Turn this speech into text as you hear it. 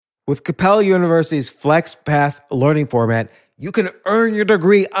With Capella University's FlexPath learning format, you can earn your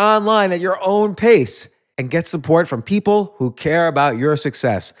degree online at your own pace and get support from people who care about your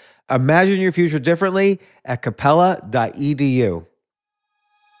success. Imagine your future differently at capella.edu.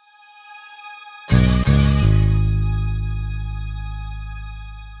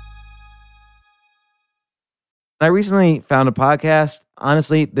 I recently found a podcast.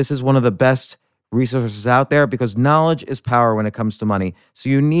 Honestly, this is one of the best resources out there because knowledge is power when it comes to money. So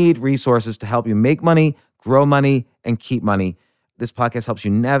you need resources to help you make money, grow money, and keep money. This podcast helps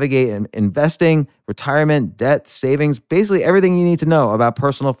you navigate investing, retirement, debt, savings, basically everything you need to know about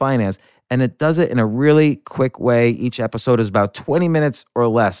personal finance. And it does it in a really quick way. Each episode is about 20 minutes or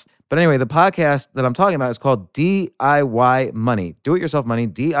less. But anyway, the podcast that I'm talking about is called DIY Money. Do it yourself money,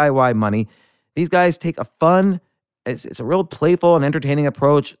 DIY Money. These guys take a fun, it's a real playful and entertaining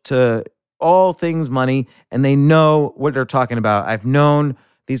approach to all things money, and they know what they're talking about. I've known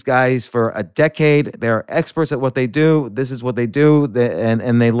these guys for a decade. They're experts at what they do. This is what they do,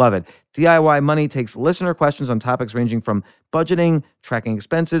 and they love it. DIY Money takes listener questions on topics ranging from budgeting, tracking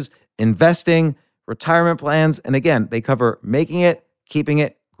expenses, investing, retirement plans, and again, they cover making it, keeping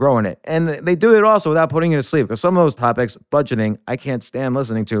it, growing it. And they do it also without putting you to sleep, because some of those topics, budgeting, I can't stand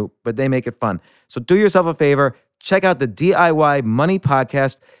listening to, but they make it fun. So do yourself a favor. Check out the DIY Money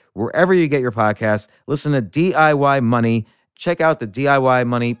podcast wherever you get your podcasts. Listen to DIY Money. Check out the DIY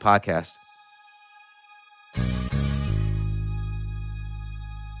Money podcast.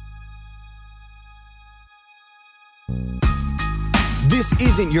 This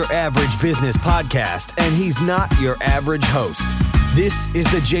isn't your average business podcast, and he's not your average host. This is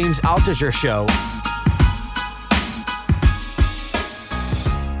the James Altucher Show.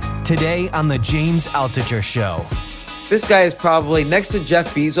 Today on the James Altucher Show. This guy is probably, next to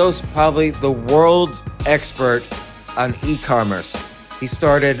Jeff Bezos, probably the world expert on e-commerce. He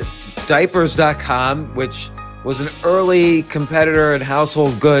started diapers.com, which was an early competitor in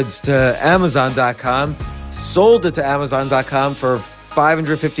household goods to Amazon.com, sold it to Amazon.com for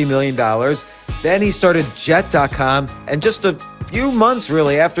 $550 million. Then he started jet.com, and just a few months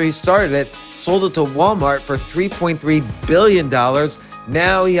really after he started it, sold it to Walmart for $3.3 billion.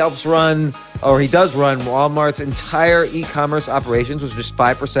 Now he helps run, or he does run, Walmart's entire e-commerce operations, which is just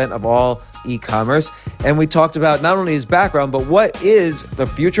 5% of all e-commerce. And we talked about not only his background, but what is the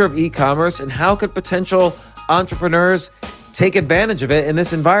future of e-commerce and how could potential entrepreneurs take advantage of it in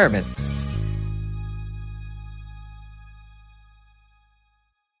this environment.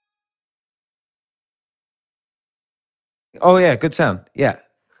 Oh yeah, good sound. Yeah.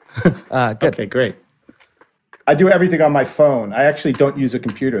 Good. Okay, great. I do everything on my phone. I actually don't use a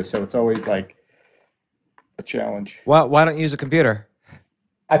computer, so it's always like a challenge. Why don't you use a computer?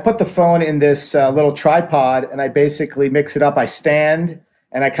 I put the phone in this little tripod, and I basically mix it up. I stand,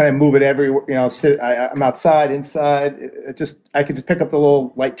 and I kind of move it everywhere. You know, I'm outside, inside. I can just pick up the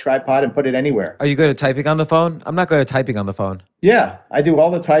little light tripod and put it anywhere. Are you good at typing on the phone? I'm not good at typing on the phone. Yeah, I do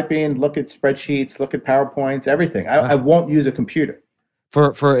all the typing. Look at spreadsheets. Look at PowerPoints. Everything. I won't use a computer.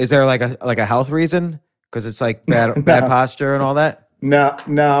 For is there like a health reason? Because it's like bad posture and all that?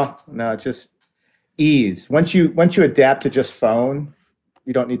 No, just ease. Once you adapt to just phone,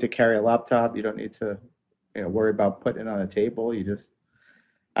 you don't need to carry a laptop. You don't need to worry about putting it on a table.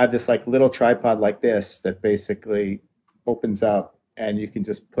 I have this like little tripod like this that basically opens up and you can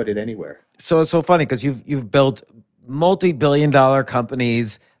just put it anywhere. So it's so funny because you've built multi-billion-dollar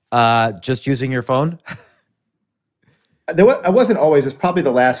companies just using your phone? I wasn't always. It's probably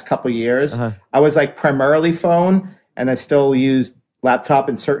the last couple of years. Uh-huh. I was like primarily phone, and I still used laptop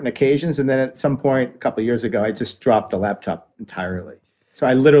in certain occasions. And then at some point, a couple of years ago, I just dropped the laptop entirely. So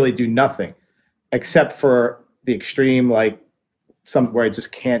I literally do nothing except for the extreme, like where I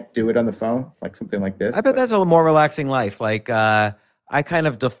just can't do it on the phone, like something like this. I bet that's a more relaxing life. Like I kind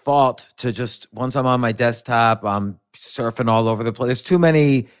of default to just once I'm on my desktop, I'm surfing all over the place. There's too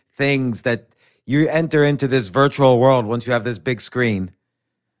many things that you enter into this virtual world once you have this big screen.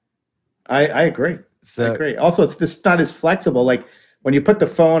 I agree. I agree. Also, it's just not as flexible. Like when you put the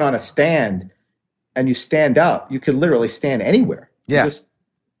phone on a stand and you stand up, you can literally stand anywhere. Yeah. You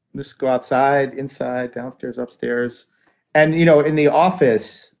just go outside, inside, downstairs, upstairs. And, in the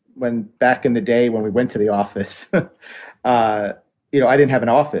office, back in the day when we went to the office, I didn't have an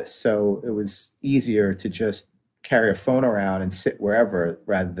office. So it was easier to just carry a phone around and sit wherever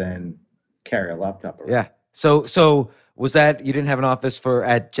rather than carry a laptop around. Yeah. So was that you didn't have an office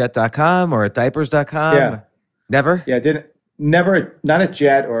at jet.com or at diapers.com? Yeah. Never? Yeah, never, not at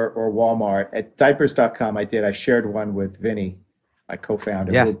Jet or Walmart. At diapers.com I did. I shared one with Vinny, my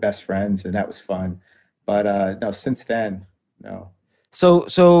co-founder. Yeah. We were best friends, and that was fun. But no, since then, no.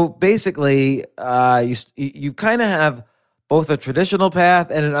 So basically, you kind of have both a traditional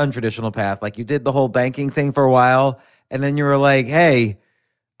path and an untraditional path. Like you did the whole banking thing for a while, and then you were like, "Hey,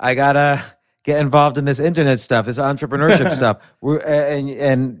 I gotta get involved in this internet stuff, this entrepreneurship stuff."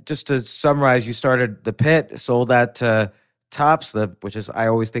 And just to summarize, you started the Pit, sold that to Topps, which is I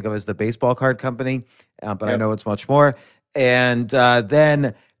always think of as the baseball card company, but I Yep. know it's much more. And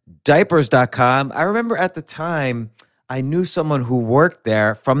then diapers.com. I remember at the time I knew someone who worked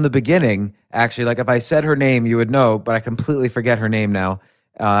there from the beginning. Actually, like if I said her name, you would know, but I completely forget her name now.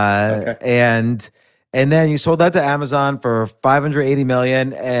 Okay. And then you sold that to Amazon for 580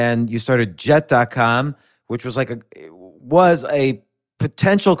 million, and you started Jet.com, which was was a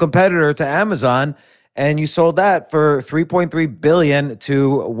potential competitor to Amazon, and you sold that for 3.3 billion to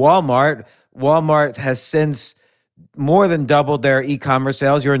Walmart. Walmart has since more than doubled their e-commerce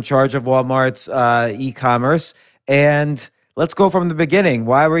sales. You're in charge of Walmart's e-commerce. And let's go from the beginning.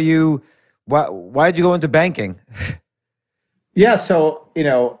 Why'd you go into banking? Yeah, so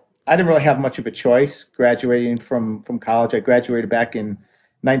I didn't really have much of a choice graduating from college. I graduated back in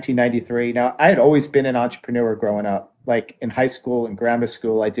 1993. Now, I had always been an entrepreneur growing up. Like in high school and grammar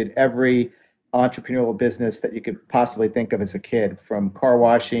school, I did every entrepreneurial business that you could possibly think of as a kid, from car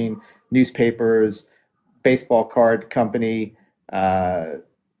washing, newspapers, baseball card company,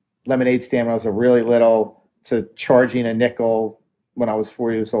 lemonade stand when I was a really little, to charging a nickel when I was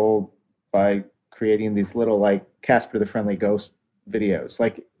 4 years old by creating these little like Casper the Friendly Ghost videos.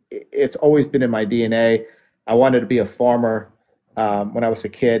 Like it's always been in my DNA. I wanted to be a farmer when I was a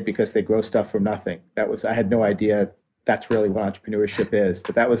kid because they grow stuff from nothing. I had no idea that's really what entrepreneurship is,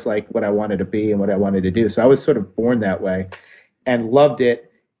 but that was like what I wanted to be and what I wanted to do. So I was sort of born that way and loved it.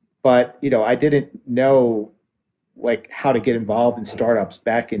 But, I didn't know like how to get involved in startups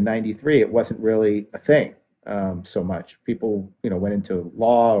back in 93. It wasn't really a thing so much. People, went into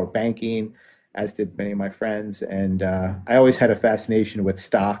law or banking, as did many of my friends. And I always had a fascination with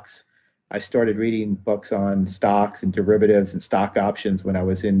stocks. I started reading books on stocks and derivatives and stock options when I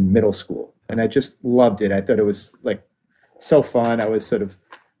was in middle school. And I just loved it. I thought it was like so fun. I was sort of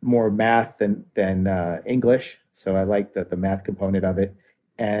more math than English. So I liked the math component of it.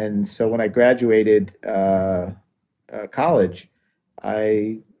 And so when I graduated college,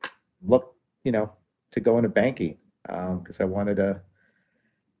 I looked, to go into banking because I wanted to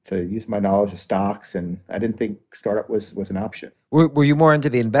use my knowledge of stocks, and I didn't think startup was an option. Were you more into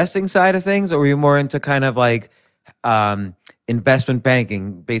the investing side of things, or were you more into kind of like investment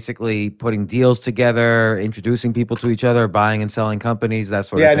banking, basically putting deals together, introducing people to each other, buying and selling companies, that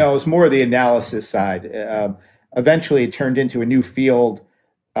sort of thing? Yeah, no, it was more the analysis side. Eventually, it turned into a new field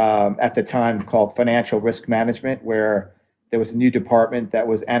at the time called financial risk management, where there was a new department that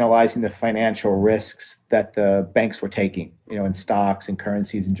was analyzing the financial risks that the banks were taking, in stocks and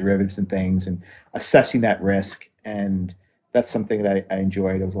currencies and derivatives and things, and assessing that risk. And that's something that I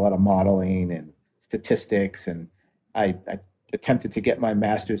enjoyed. There was a lot of modeling and statistics, and I attempted to get my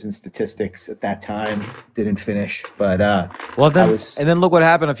master's in statistics at that time. Didn't finish, but and then look what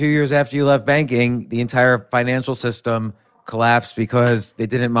happened a few years after you left banking. The entire financial system collapsed because they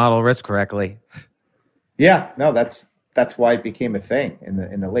didn't model risk correctly. Yeah, no, that's why it became a thing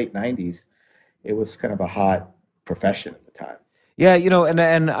in the late 90s. It was kind of a hot profession at the time. Yeah,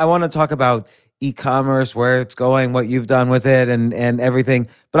 and I want to talk about e-commerce, where it's going, what you've done with it, and everything.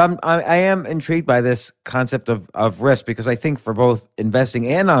 But I am intrigued by this concept of risk, because I think for both investing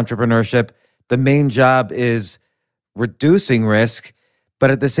and entrepreneurship, the main job is reducing risk. But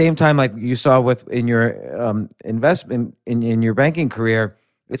at the same time, like you saw in your investment in your banking career,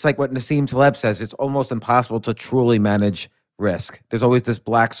 it's like what Nassim Taleb says: it's almost impossible to truly manage risk. There's always this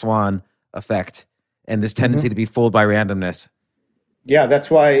black swan effect and this tendency to be fooled by randomness. Yeah, that's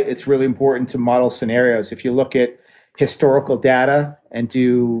why it's really important to model scenarios. If you look at historical data and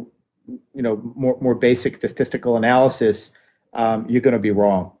do, more basic statistical analysis, you're going to be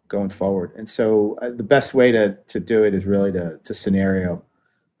wrong going forward. And so the best way to do it is really to scenario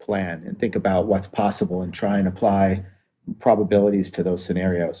plan and think about what's possible and try and apply probabilities to those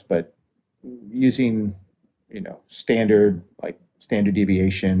scenarios. But using, standard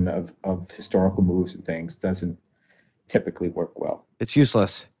deviation of historical moves and things doesn't typically work well. It's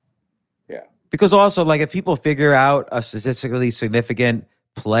useless. Yeah. Because also, like, if people figure out a statistically significant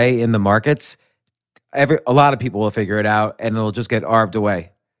play in the markets, a lot of people will figure it out, and it'll just get arbed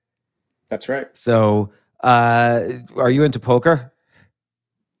away. That's right. So, are you into poker?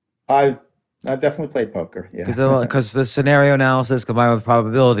 I've definitely played poker. Yeah. Because the scenario analysis combined with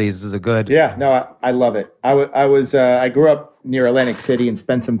probabilities is a good. Yeah. No, I love it. I grew up near Atlantic City and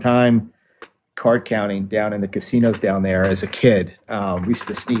spent some time card counting down in the casinos down there as a kid. We used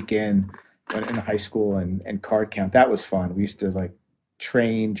to sneak in high school and card count. That was fun. We used to like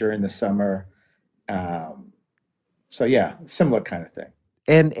train during the summer. So yeah, similar kind of thing.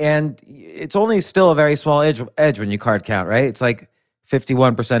 And it's only still a very small edge when you card count, right? It's like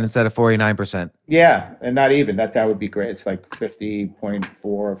 51% instead of 49%. Yeah, and not even that would be great. It's like 50.4,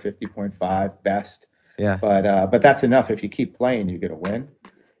 50.5 best. Yeah. But that's enough. If you keep playing, you're gonna win.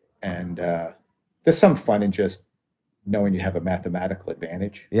 And there's some fun in just knowing you have a mathematical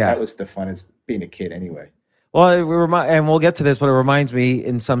advantage. Yeah. That was the fun as being a kid anyway. Well, and we'll get to this, but it reminds me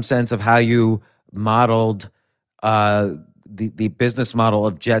in some sense of how you modeled the business model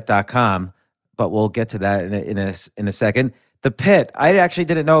of Jet.com, but we'll get to that in a second. The Pit, I actually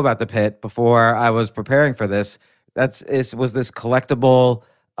didn't know about the Pit before I was preparing for this. Was this collectible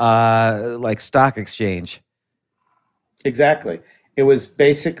like stock exchange? Exactly. It was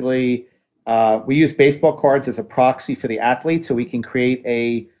basically we use baseball cards as a proxy for the athlete, so we can create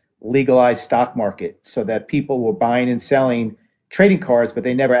a legalized stock market so that people were buying and selling trading cards, but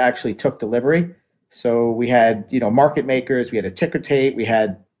they never actually took delivery. So we had, market makers, we had a ticker tape, we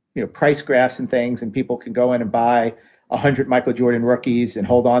had, price graphs and things, and people could go in and buy 100 Michael Jordan rookies and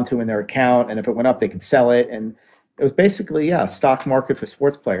hold on to them in their account. And if it went up, they could sell it. And it was basically, a stock market for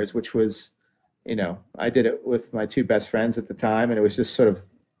sports players, which was, I did it with my two best friends at the time. And it was just sort of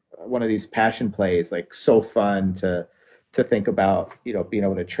one of these passion plays, like so fun to think about, being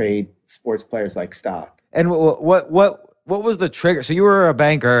able to trade sports players like stock. And what was the trigger? So you were a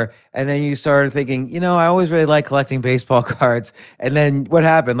banker, and then you started thinking, I always really like collecting baseball cards. And then what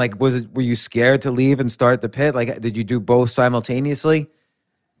happened? Like, were you scared to leave and start the Pit? Like, did you do both simultaneously?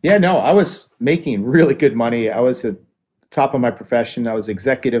 Yeah, no, I was making really good money. I was at the top of my profession. I was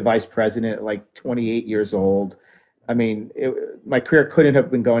executive vice president at like 28 years old. I mean, my career couldn't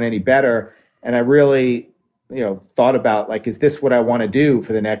have been going any better. And I really, thought about like, is this what I want to do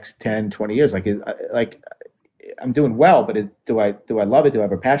for the next 10, 20 years? I'm doing well, but do I love it? Do I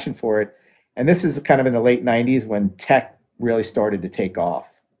have a passion for it? And this is kind of in the late 90s when tech really started to take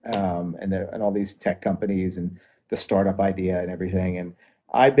off, and all these tech companies and the startup idea and everything. And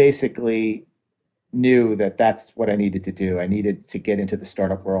I basically knew that that's what I needed to do. I needed to get into the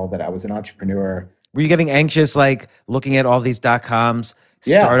startup world, that I was an entrepreneur. Were you getting anxious, like looking at all these .coms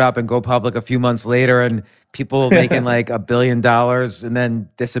start up and go public a few months later, and people making like $1 billion and then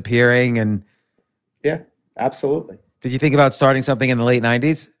disappearing? And yeah, absolutely. Did you think about starting something in the late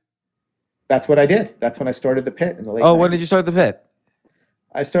 90s? That's what I did. That's when I started the Pit in the late 90s. Oh, when did you start the Pit?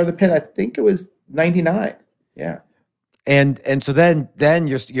 I started the Pit, I think it was 99. Yeah. And so then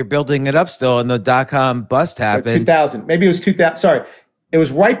you're building it up still, and the .com bust happened. 2000. Maybe it was 2000. Sorry. It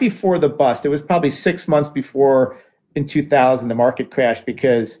was right before the bust. It was probably 6 months before, in 2000, the market crashed,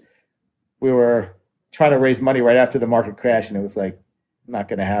 because we were trying to raise money right after the market crash, and it was like not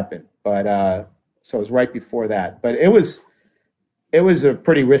going to happen. But so it was right before that. But it was a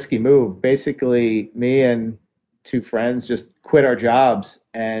pretty risky move. Basically, me and two friends just quit our jobs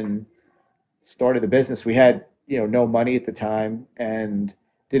and started the business. We had, no money at the time and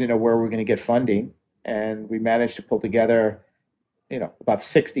didn't know where we were going to get funding. And we managed to pull together, about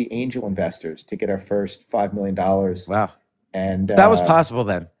 60 angel investors to get our first $5 million. Wow. And that was possible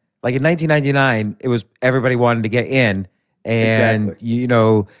then. Like in 1999, it was everybody wanted to get in, and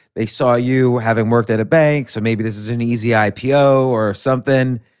exactly. They saw you having worked at a bank, so maybe this is an easy IPO or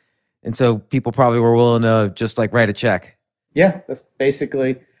something. And so people probably were willing to just like write a check. Yeah, that's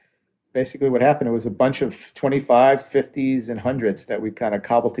basically what happened. It was a bunch of 25s, 50s, and 100s that we kind of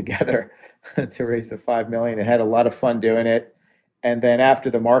cobbled together to raise the $5 million. It had a lot of fun doing it. And then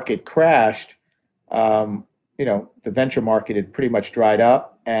after the market crashed, the venture market had pretty much dried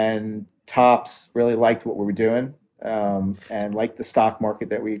up, and Topps really liked what we were doing, and liked the stock market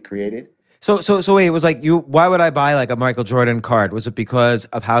that we had created. So wait, it was like why would I buy like a Michael Jordan card? Was it because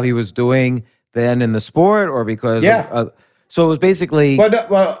of how he was doing then in the sport, or because so it was basically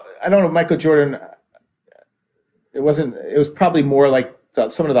well, I don't know, Michael Jordan, it was probably more like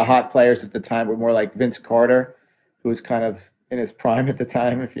some of the hot players at the time were more like Vince Carter, who was kind of in his prime at the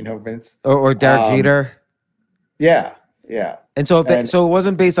time, if you know Vince. Or Derek Jeter. Yeah. And so so it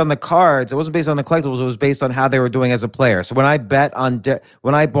wasn't based on the cards, it wasn't based on the collectibles, it was based on how they were doing as a player. So when I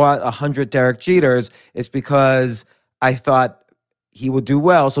when I bought 100 Derek Jeters, it's because I thought he would do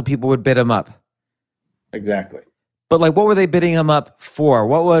well, so people would bid him up. Exactly. But like, what were they bidding him up for?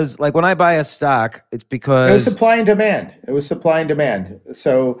 What was, like, when I buy a stock, it's because it was supply and demand. It was supply and demand.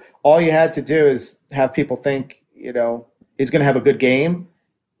 So all you had to do is have people think, he's going to have a good game,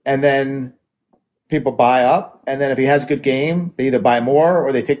 and then people buy up, and then if he has a good game, they either buy more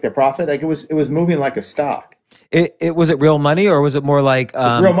or they take their profit. Like it was moving like a stock. Was it real money, or was it more like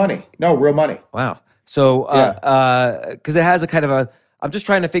It's real money. No, real money. Wow. So because it has a kind of a, I'm just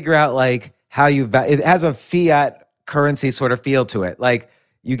trying to figure out like how it has a fiat currency sort of feel to it. Like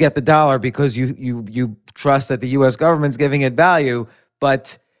you get the dollar because you trust that the U.S. government's giving it value,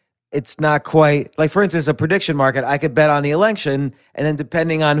 but it's not quite like, for instance, a prediction market. I could bet on the election, and then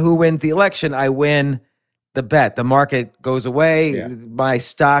depending on who wins the election, I win the bet. The market goes away. Yeah. My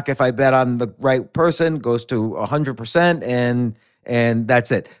stock, if I bet on the right person, goes to 100%, and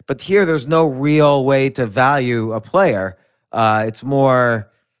that's it. But here, there's no real way to value a player. It's more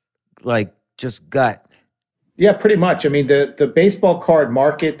like just gut. Yeah, pretty much. I mean, the baseball card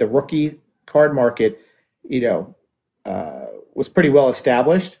market, the rookie card market, was pretty well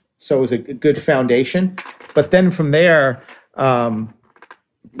established. So it was a good foundation. But then from there,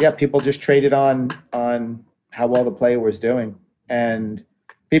 people just traded on how well the player was doing, and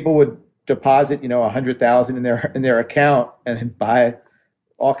people would deposit, $100,000 in their account and then buy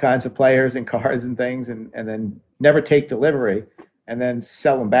all kinds of players and cards and things, and then never take delivery, and then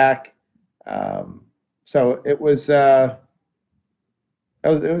sell them back. So it was fun.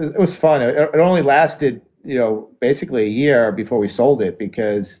 It only lasted, basically a year before we sold it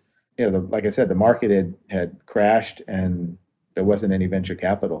because, like I said, the market had crashed and there wasn't any venture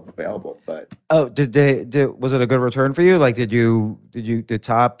capital available. But was it a good return for you? Like, did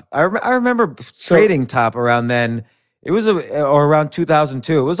Top? I remember trading Top around then. It was or around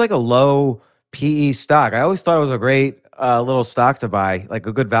 2002. It was like a low PE stock. I always thought it was a great little stock to buy, like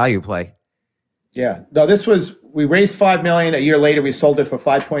a good value play. Yeah. No, we raised $5 million. A year later, we sold it for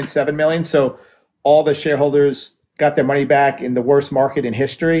 $5.7 million. So all the shareholders got their money back in the worst market in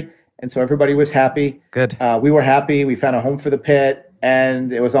history. And so everybody was happy. Good. We were happy. We found a home for the pit,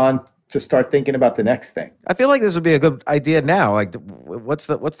 and it was on to start thinking about the next thing. I feel like this would be a good idea now. Like, what's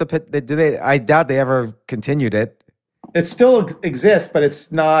the pit? I doubt they ever continued it. It still exists, but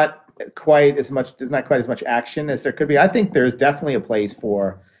it's not quite as much. There's not quite as much action as there could be. I think there's definitely a place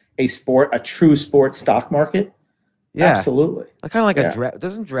for a true sports stock market. Yeah, absolutely. Kind of like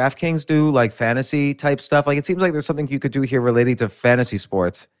doesn't DraftKings do like fantasy type stuff? Like, it seems like there's something you could do here relating to fantasy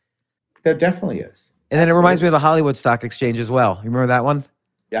sports. There definitely is. And then it reminds me of the Hollywood Stock Exchange as well. You remember that one?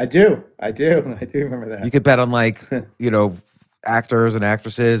 Yeah, I do remember that. You could bet on like, actors and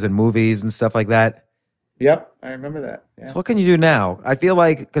actresses and movies and stuff like that. Yep, I remember that. Yeah. So what can you do now? I feel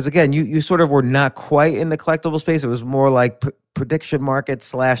like, because again, you sort of were not quite in the collectible space. It was more like prediction market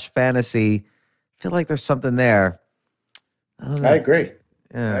 / fantasy. I feel like there's something there. I don't know. I agree.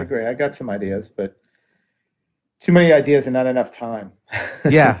 Yeah. I agree. I got some ideas, but too many ideas and not enough time.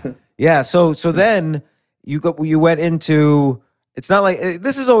 Yeah. Yeah. So then you went into, it's not like,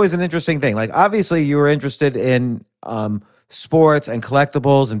 this is always an interesting thing. Like, obviously you were interested in sports and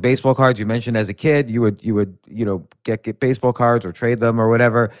collectibles and baseball cards. You mentioned as a kid, you would get baseball cards or trade them or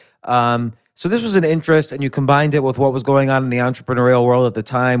whatever. So this was an interest, and you combined it with what was going on in the entrepreneurial world at the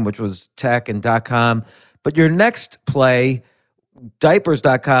time, which was tech and .com. But your next play,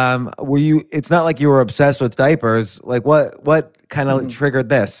 diapers.com, it's not like you were obsessed with diapers. Like, what kind of triggered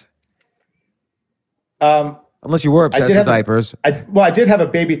this? Unless you were obsessed with diapers. I did have a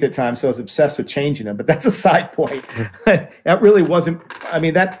baby at the time, so I was obsessed with changing them, but that's a side point. That really wasn't,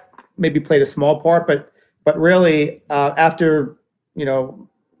 that maybe played a small part, but really, after,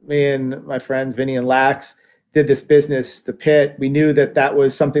 me and my friends, Vinny and Lax, did this business, The Pit, we knew that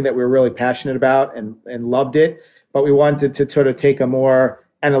was something that we were really passionate about and loved it, but we wanted to sort of take a more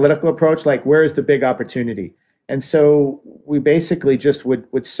analytical approach, like, where's the big opportunity? And so we basically just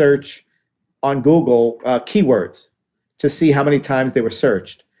would search on Google keywords to see how many times they were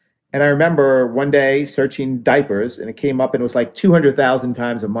searched. And I remember one day searching diapers, and it came up, and it was like 200,000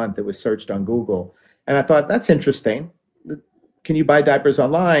 times a month it was searched on Google. And I thought, that's interesting. Can you buy diapers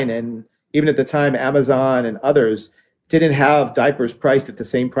online? And even at the time, Amazon and others didn't have diapers priced at the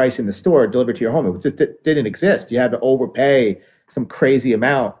same price in the store delivered to your home. It just didn't exist. You had to overpay some crazy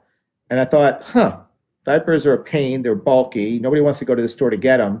amount. And I thought, diapers are a pain. They're bulky. Nobody wants to go to the store to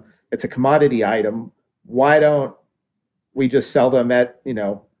get them. It's a commodity item. Why don't we just sell them at,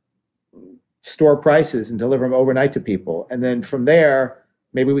 store prices and deliver them overnight to people? And then from there,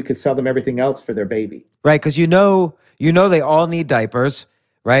 maybe we could sell them everything else for their baby. Right, because they all need diapers,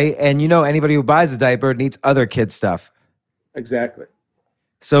 right? And anybody who buys a diaper needs other kids' stuff. Exactly.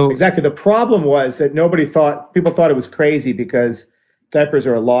 Exactly. The problem was that people thought it was crazy because diapers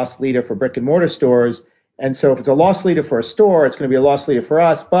are a loss leader for brick and mortar stores. And so if it's a loss leader for a store, it's going to be a loss leader for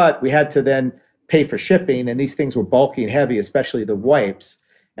us. But we had to then pay for shipping, and these things were bulky and heavy, especially the wipes.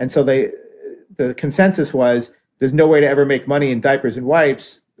 And so the consensus was there's no way to ever make money in diapers and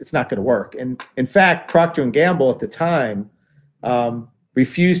wipes. It's not going to work. And in fact, Procter and Gamble at the time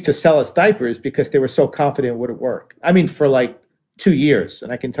refused to sell us diapers because they were so confident it wouldn't work. I mean, for like 2 years.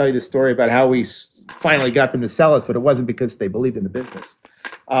 And I can tell you the story about how we finally got them to sell us, but it wasn't because they believed in the business.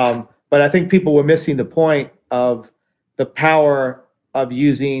 But I think people were missing the point of the power of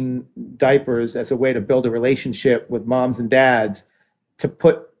using diapers as a way to build a relationship with moms and dads to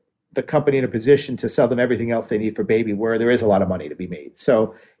put the company in a position to sell them everything else they need for baby, where there is a lot of money to be made.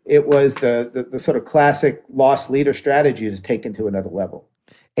 So it was the sort of classic loss leader strategy is taken to another level.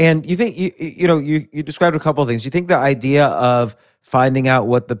 And you think you described a couple of things. You think the idea of finding out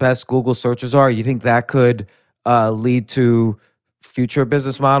what the best Google searches are, you think that could lead to future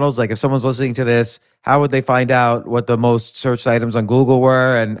business models? Like if someone's listening to this, how would they find out what the most searched items on Google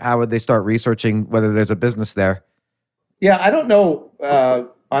were, and how would they start researching whether there's a business there? Yeah, I don't know.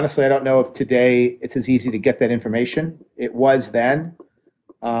 Honestly, I don't know if today it's as easy to get that information. It was then.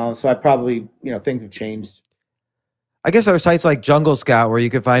 So I probably, things have changed. I guess there are sites like Jungle Scout where you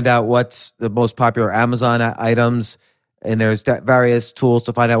can find out what's the most popular Amazon items, and there's various tools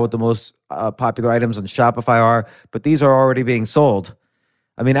to find out what the most popular items on Shopify are, but these are already being sold.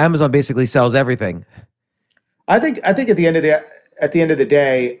 I mean, Amazon basically sells everything. I think at the end of the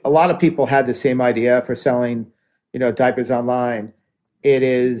day, a lot of people had the same idea for selling, diapers online. It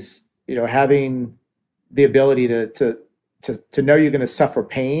is, having the ability to know you're going to suffer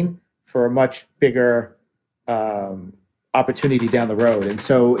pain for a much bigger opportunity down the road. And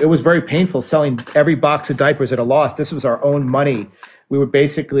so it was very painful selling every box of diapers at a loss. This was our own money. We would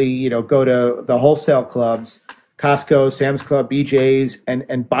basically, go to the wholesale clubs, Costco, Sam's Club, BJ's,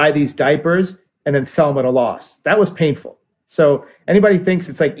 and buy these diapers and then sell them at a loss. That was painful. So anybody thinks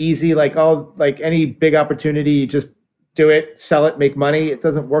it's like easy, like any big opportunity, you just do it, sell it, make money. It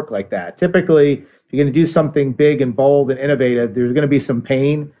doesn't work like that. Typically, if you're going to do something big and bold and innovative, there's going to be some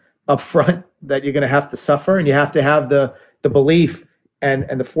pain up front that you're going to have to suffer, and you have to have the belief and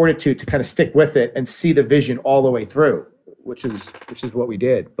the fortitude to kind of stick with it and see the vision all the way through, which is what we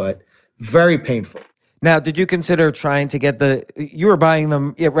did, but very painful. Now, did you consider trying to get you were buying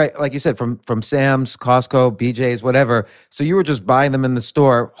them, yeah, right, like you said, from Sam's, Costco, BJ's, whatever. So you were just buying them in the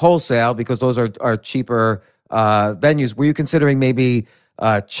store wholesale because those are cheaper venues. Were you considering maybe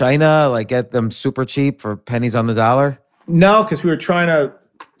China, like get them super cheap for pennies on the dollar? No, because we were trying to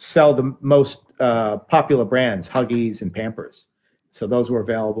sell the most popular brands, Huggies and Pampers. So those were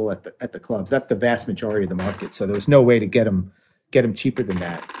available at the clubs. That's the vast majority of the market. So there was no way to get them cheaper than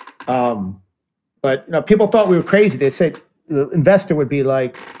that. But people thought we were crazy. They said the investor would be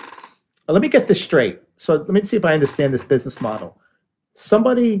like, let me get this straight. So let me see if I understand this business model.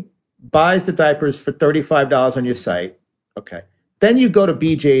 Somebody buys the diapers for $35 on your site. Okay. Then you go to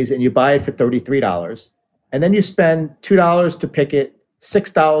BJ's and you buy it for $33. And then you spend $2 to pick it,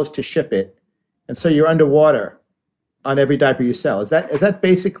 $6 to ship it. And so you're underwater on every diaper you sell. Is that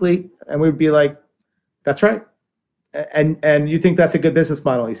basically, and we'd be like, that's right. And you think that's a good business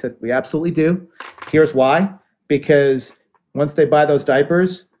model? He said, we absolutely do. Here's why. Because once they buy those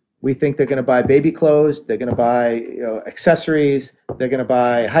diapers, we think they're going to buy baby clothes, they're going to buy accessories, they're going to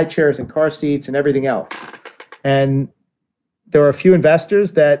buy high chairs and car seats and everything else. And there were a few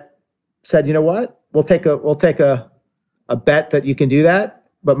investors that said, you know what, we'll take a bet that you can do that.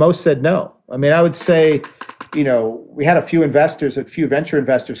 But most said no. I mean, I would say, we had a few venture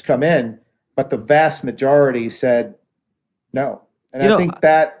investors come in, but the vast majority said no. And I think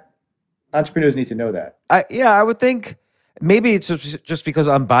that entrepreneurs need to know that. I would think maybe it's just because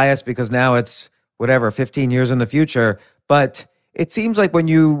I'm biased because now it's 15 years in the future. But it seems like when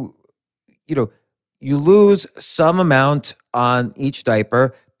you lose some amount on each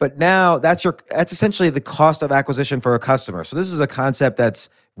diaper, but now that's essentially the cost of acquisition for a customer. So this is a concept that's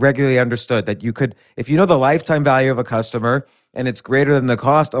regularly understood, that you could, if you know the lifetime value of a customer and it's greater than the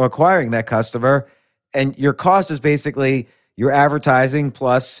cost of acquiring that customer, and your cost is basically your advertising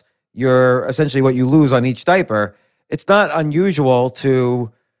plus your essentially what you lose on each diaper, it's not unusual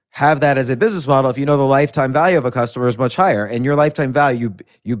to have that as a business model if you know the lifetime value of a customer is much higher. And your lifetime value,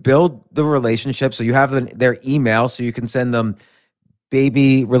 you build the relationship, so you have their email, so you can send them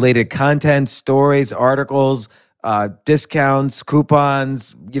baby-related content, stories, articles, discounts,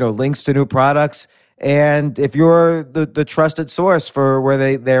 coupons, links to new products. And if you're the trusted source for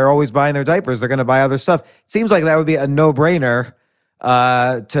where they're always buying their diapers, they're going to buy other stuff. It seems like that would be a no-brainer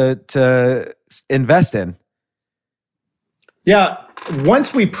to invest in. Yeah.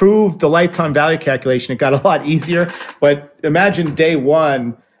 Once we proved the lifetime value calculation, it got a lot easier. But imagine day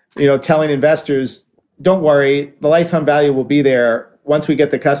one, telling investors, don't worry, the lifetime value will be there once we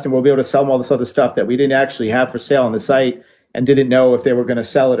get the customer, we'll be able to sell them all this other stuff that we didn't actually have for sale on the site and didn't know if they were going to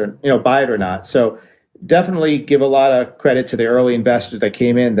sell it or, buy it or not. So definitely give a lot of credit to the early investors that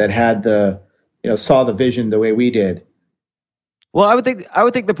came in that had saw the vision the way we did. Well, I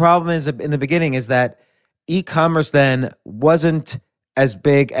would think the problem is in the beginning is that e-commerce then wasn't as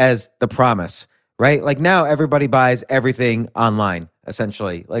big as the promise, right? Like now everybody buys everything online,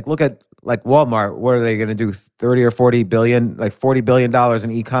 essentially. Like look at like Walmart. What are they going to do? 30 or 40 billion, like $40 billion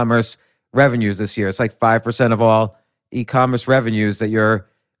in e-commerce revenues this year. It's like 5% of all e-commerce revenues that you're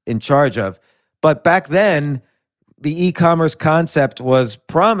in charge of. But back then, the e-commerce concept was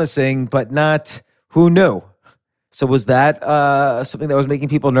promising, but not who knew. So was that something that was making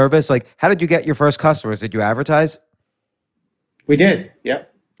people nervous? Like, how did you get your first customers? Did you advertise? We did,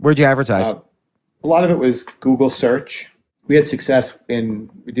 yep. Where'd you advertise? A lot of it was Google search. We had success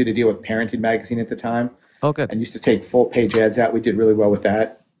we did a deal with Parenting Magazine at the time. Oh, good. And used to take full page ads out. We did really well with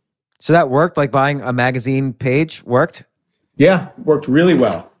that. So that worked? Like buying a magazine page worked? Yeah, worked really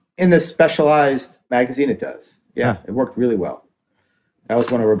well. In this specialized magazine, it does. Yeah, It worked really well. That was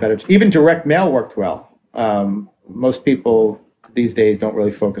one of our better. Even direct mail worked well. Most people these days don't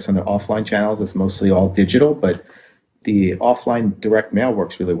really focus on the offline channels. It's mostly all digital, but the offline direct mail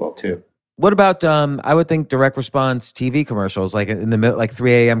works really well too. What about, I would think direct response TV commercials, like in the middle, like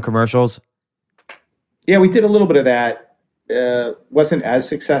 3 a.m. commercials? Yeah, we did a little bit of that. Wasn't as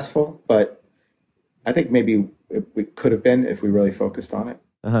successful, but I think maybe we could have been if we really focused on it.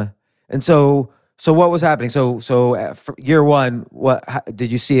 Uh-huh. And so what was happening? So for year one,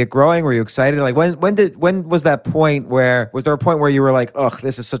 did you see it growing? Were you excited? Like when was that point was there a point where you were like, ugh,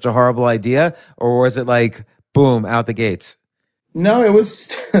 this is such a horrible idea? Or was it like, boom, out the gates? No, it was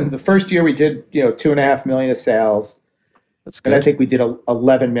the first year we did, $2.5 million of sales. That's good. And I think we did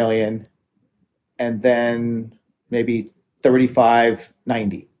 11 million and then maybe 35,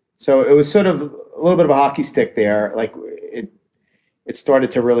 90. So it was sort of a little bit of a hockey stick there. Like it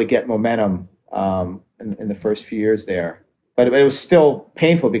started to really get momentum in the first few years there. But it was still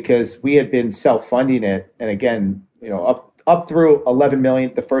painful because we had been self-funding it. And again, up through 11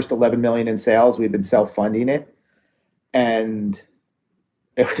 million, the first 11 million in sales, we've been self-funding it. And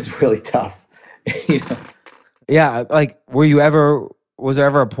it was really tough. Yeah. Like, was there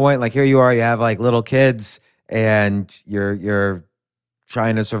ever a point, like here you are, you have like little kids and you're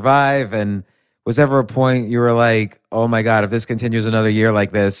trying to survive. And was there ever a point you were like, oh my God, if this continues another year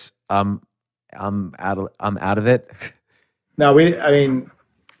like this, I'm out of it? No, we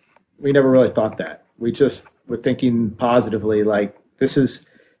never really thought that. We just were thinking positively, like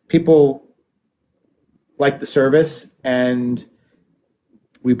people like the service and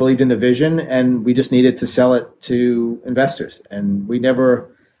we believed in the vision and we just needed to sell it to investors. And we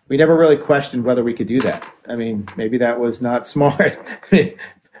never really questioned whether we could do that. I mean, maybe that was not smart,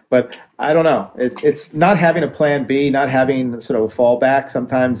 but I don't know. It's not having a plan B, not having sort of a fallback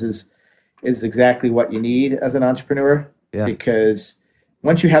sometimes is exactly what you need as an entrepreneur. Yeah. Because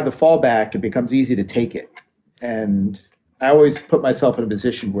once you have the fallback, it becomes easy to take it. And I always put myself in a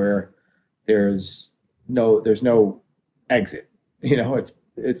position where there's no exit.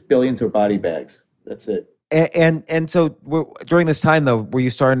 It's billions of body bags. That's it. And so during this time though, were you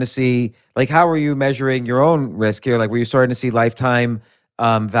starting to see, like, how were you measuring your own risk here? Like, were you starting to see lifetime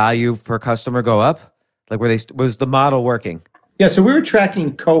value per customer go up? Like, was the model working? Yeah. So we were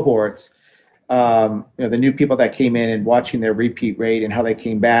tracking cohorts, the new people that came in and watching their repeat rate and how they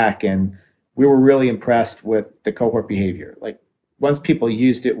came back. And we were really impressed with the cohort behavior. Like once people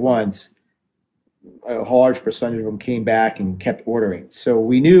used it once, a large percentage of them came back and kept ordering. So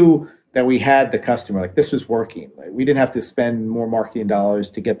we knew that we had the customer, like this was working. Like we didn't have to spend more marketing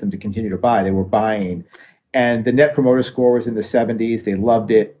dollars to get them to continue to buy. They were buying. And the net promoter score was in the 70s. They loved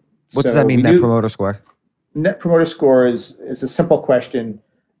it. What does that mean, net promoter score? Net promoter score is a simple question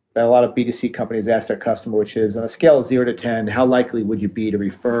that a lot of B2C companies ask their customer, which is on a scale of 0 to 10, how likely would you be to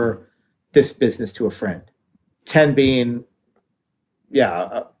refer this business to a friend? 10 being,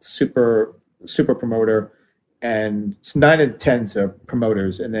 a super promoter, and 9 of the 10s are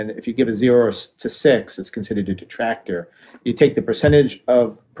promoters. And then if you give a 0 to 6, it's considered a detractor. You take the percentage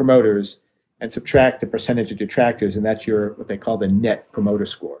of promoters and subtract the percentage of detractors, and that's what they call the net promoter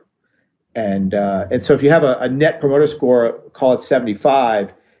score. And so if you have a net promoter score, call it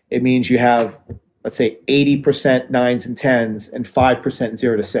 75, it means you have, let's say, 80% 9s and 10s and 5%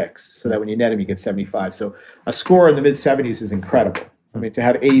 0 to 6. So that when you net them, you get 75. So a score in the mid 70s is incredible. I mean, to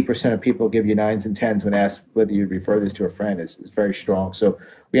have 80% of people give you 9s and 10s when asked whether you'd refer this to a friend is very strong. So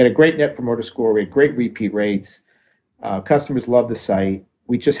we had a great net promoter score. We had great repeat rates. Customers loved the site.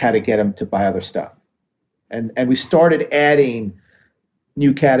 We just had to get them to buy other stuff. And we started adding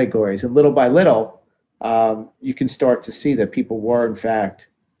new categories. And little by little, you can start to see that people were, in fact,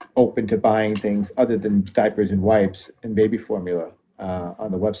 open to buying things other than diapers and wipes and baby formula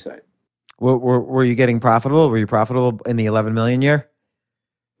on the website. Were you getting profitable? Were you profitable in the 11 million year?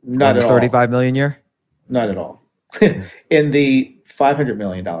 Not at all. 35 million year? Not at all. In the $500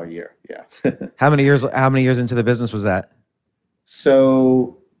 million year, yeah. How many years into the business was that?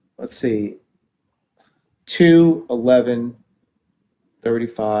 So let's see, 2, 11,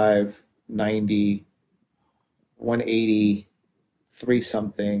 35, 90, 180, 3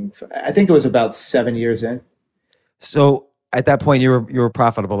 something. I think it was about 7 years in. So at that point, you were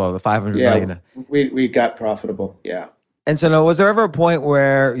profitable though, the 500 million. We got profitable, yeah. And so, no, was there ever a point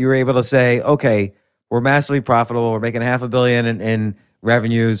where you were able to say, okay, we're massively profitable, we're making $500 million in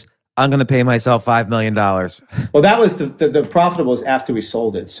revenues, I'm going to pay myself $5 million? Well, that was the profitable was after we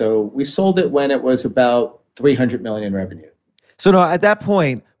sold it. So we sold it when it was about 300 million in revenue. So no, at that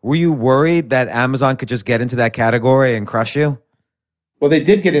point, were you worried that Amazon could just get into that category and crush you? Well, they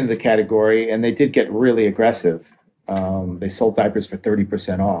did get into the category, and they did get really aggressive. They sold diapers for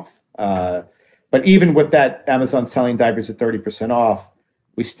 30% off. But even with that, Amazon selling diapers at 30% off,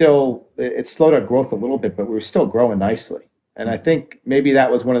 it slowed our growth a little bit, but we were still growing nicely. And I think maybe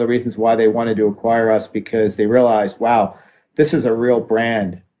that was one of the reasons why they wanted to acquire us, because they realized, wow, this is a real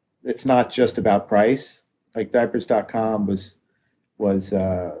brand. It's not just about price. Like diapers.com was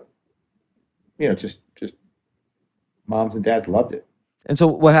just moms and dads loved it. And so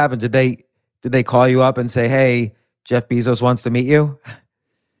what happened? Did they call you up and say, hey, Jeff Bezos wants to meet you?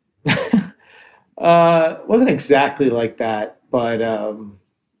 It wasn't exactly like that, but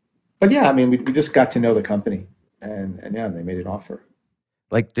yeah, I mean, we just got to know the company, and yeah, they made an offer.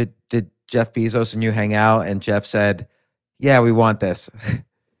 Like, did Jeff Bezos and you hang out, and Jeff said, yeah, we want this?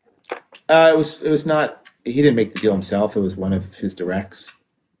 It was not. He didn't make the deal himself. It was one of his directs.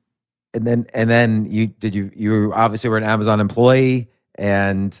 And then you obviously were an Amazon employee,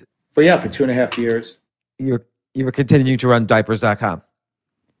 and for 2.5 years, you were continuing to run diapers.com.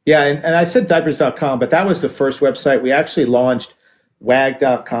 Yeah, and I said diapers.com, but that was the first website. We actually launched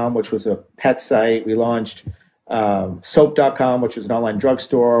wag.com, which was a pet site. We launched soap.com, which was an online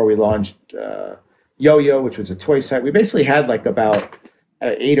drugstore. We launched Yo-Yo, which was a toy site. We basically had like about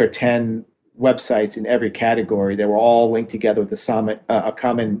 8 or 10 websites in every category. They were all linked together with a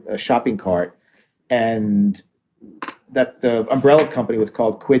common shopping cart. And that the umbrella company was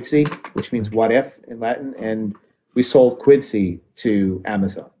called Quidsi, which means what if in Latin. And we sold Quidsi to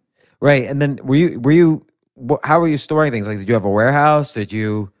Amazon. Right. And then how were you storing things? Like, did you have a warehouse?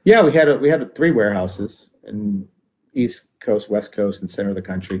 Yeah, we had 3 warehouses in East Coast, West Coast, and center of the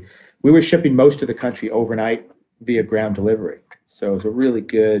country. We were shipping most of the country overnight via ground delivery. So it was a really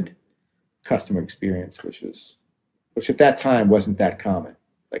good customer experience, which at that time wasn't that common.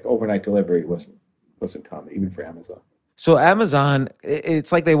 Like overnight delivery wasn't common, even for Amazon. So Amazon,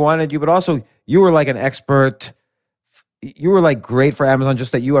 it's like they wanted you, but also you were like an expert. You were like great for Amazon,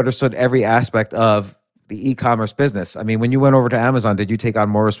 just that you understood every aspect of the e-commerce business. I mean, when you went over to Amazon, did you take on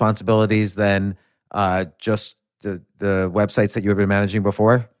more responsibilities than just the websites that you had been managing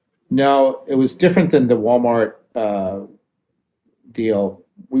before? No, it was different than the Walmart deal.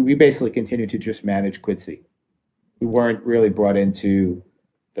 We basically continued to just manage Quidsi. We weren't really brought into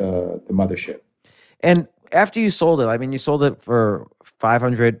the mothership. And after you sold it, I mean, you sold it for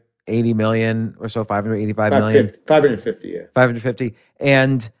 580 million or so, 585 million. 550, yeah. 550.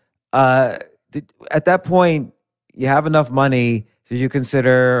 And at that point, you have enough money. Did you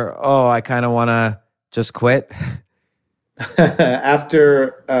consider, I kind of want to just quit?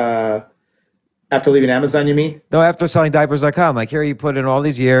 After leaving Amazon, you mean? No, after selling diapers.com. Like, here you put in all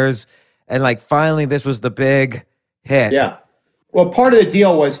these years, and like finally this was the big hit. Yeah. Well, part of the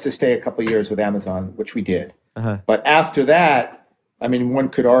deal was to stay a couple of years with Amazon, which we did. But after that, I mean, one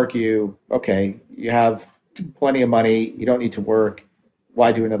could argue, okay, you have plenty of money, you don't need to work,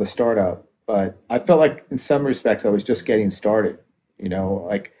 why do another startup? But I felt like in some respects I was just getting started. You know,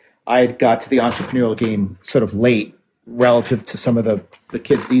 like I got to the entrepreneurial game sort of late relative to some of the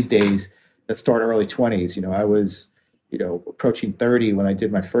kids these days that start early 20s. You know, I was, approaching 30 when I did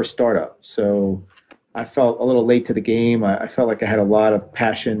my first startup. So I felt a little late to the game. I felt like I had a lot of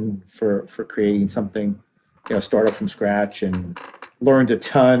passion for creating something, startup from scratch, and learned a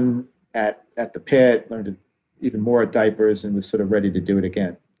ton at the pit, learned even more at diapers, and was sort of ready to do it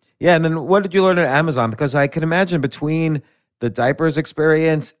again. Yeah. And then what did you learn at Amazon? Because I can imagine between the diapers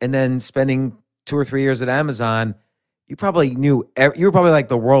experience and then spending 2 or 3 years at Amazon, you were probably like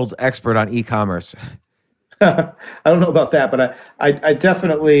the world's expert on e-commerce. I don't know about that, but I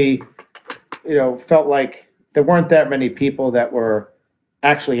definitely, felt like there weren't that many people that were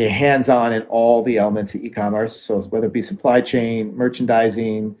actually hands-on in all the elements of e-commerce. So whether it be supply chain,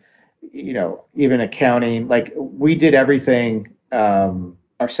 merchandising, even accounting, like we did everything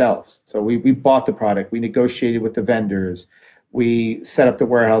ourselves. So we bought the product, we negotiated with the vendors, we set up the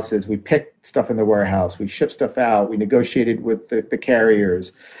warehouses, we picked stuff in the warehouse, we shipped stuff out, we negotiated with the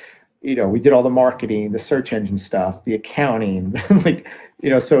carriers. We did all the marketing, the search engine stuff, the accounting,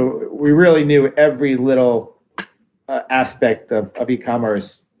 so we really knew every little aspect of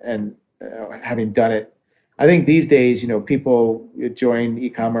e-commerce, and having done it. I think these days, people join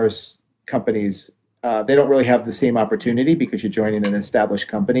e-commerce companies, they don't really have the same opportunity because you're joining an established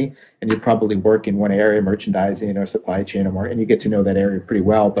company and you probably work in one area, merchandising or supply chain or more, and you get to know that area pretty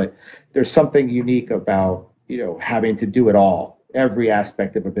well. But there's something unique about, having to do it all, every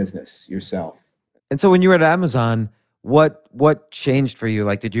aspect of a business yourself. And so when you were at Amazon, what changed for you?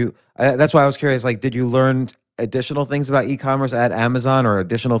 Like, that's why I was curious, like, did you learn additional things about e-commerce at Amazon, or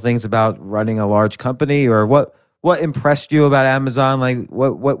additional things about running a large company, or what impressed you about Amazon? Like,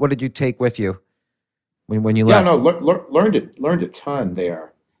 what did you take with you when you left? Yeah, no, learned a ton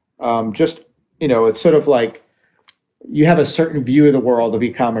there. It's sort of like you have a certain view of the world of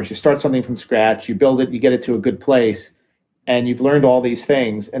e-commerce. You start something from scratch, you build it, you get it to a good place, and you've learned all these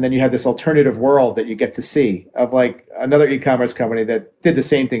things, and then you have this alternative world that you get to see of like another e-commerce company that did the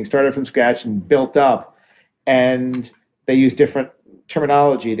same thing, started from scratch and built up, and they use different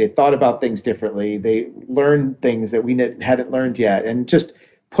terminology. They thought about things differently. They learned things that we hadn't learned yet, and just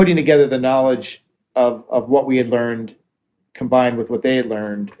putting together the knowledge of what we had learned combined with what they had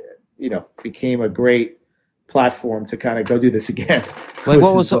learned, became a great platform to kind of go do this again. Like,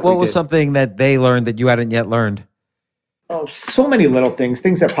 what was something that they learned that you hadn't yet learned? Oh, so many little things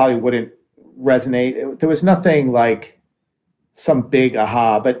that probably wouldn't resonate. There was nothing like some big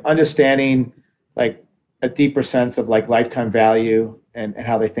aha, but understanding like a deeper sense of like lifetime value and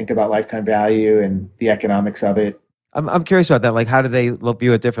how they think about lifetime value and the economics of it. I'm curious about that. Like, how do they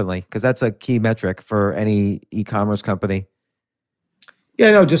view it differently? Because that's a key metric for any e-commerce company.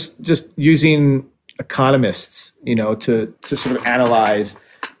 Yeah, no, just using economists, to sort of analyze.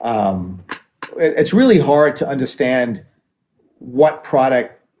 It's really hard to understand what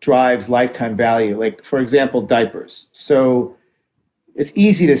product drives lifetime value. Like, for example, diapers. So it's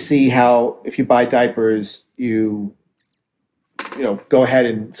easy to see how if you buy diapers, you go ahead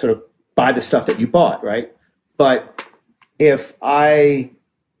and sort of buy the stuff that you bought, right? But if I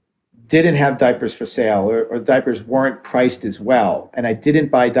didn't have diapers for sale, or diapers weren't priced as well, and I didn't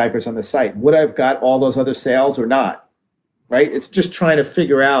buy diapers on the site, would I have got all those other sales or not? Right? It's just trying to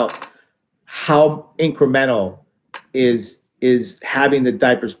figure out how incremental is having the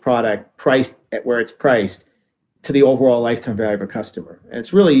diapers product priced at where it's priced to the overall lifetime value of a customer. And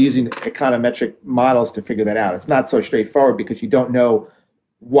it's really using econometric models to figure that out. It's not so straightforward because you don't know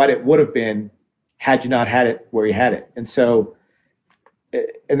what it would have been had you not had it where you had it. And so,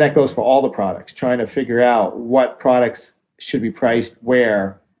 and that goes for all the products, trying to figure out what products should be priced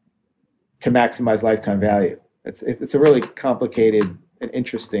where to maximize lifetime value. It's a really complicated and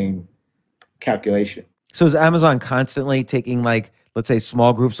interesting calculation. So is Amazon constantly taking, like, let's say,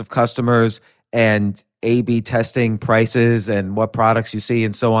 small groups of customers and A/B testing prices and what products you see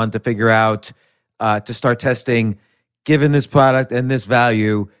and so on to figure out, to start testing, given this product and this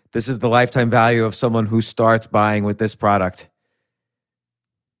value, this is the lifetime value of someone who starts buying with this product?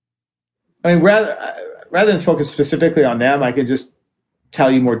 I mean, rather than focus specifically on them, I can just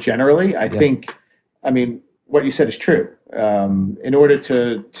tell you more generally. I think, what you said is true. In order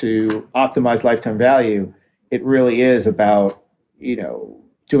to optimize lifetime value, it really is about,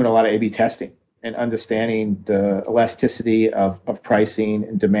 doing a lot of A/B testing and understanding the elasticity of pricing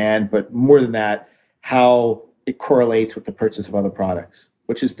and demand, but more than that, how it correlates with the purchase of other products,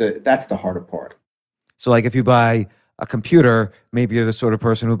 which is that's the harder part. So like if you buy a computer, maybe you're the sort of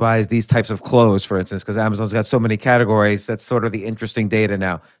person who buys these types of clothes, for instance, because Amazon's got so many categories. That's sort of the interesting data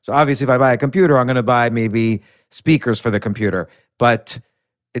now. So obviously, if I buy a computer, I'm going to buy maybe speakers for the computer. But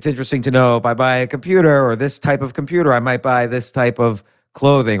it's interesting to know if I buy a computer or this type of computer, I might buy this type of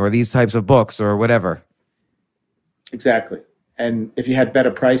clothing or these types of books or whatever. Exactly. And if you had better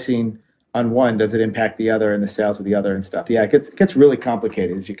pricing on one, does it impact the other and the sales of the other and stuff? Yeah, it gets really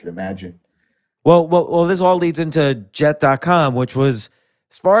complicated, as you can imagine. Well, this all leads into Jet.com, which was,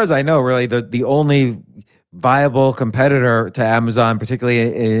 as far as I know, really the only viable competitor to Amazon, particularly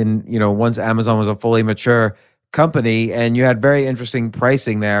in, once Amazon was a fully mature company, and you had very interesting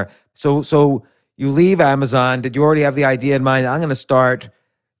pricing there. So you leave Amazon. Did you already have the idea in mind? I'm going to start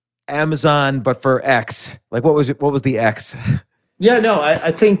Amazon, but for X. Like, what was the X? Yeah, no,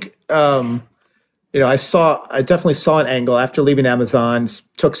 I think I definitely saw an angle after leaving Amazon,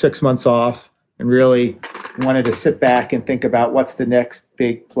 took 6 months off and really wanted to sit back and think about what's the next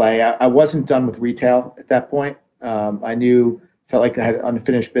big play. I wasn't done with retail at that point. Felt like I had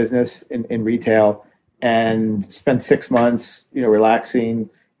unfinished business in retail, and spent 6 months, relaxing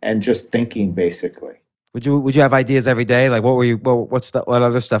and just thinking basically. Would you have ideas every day? Like what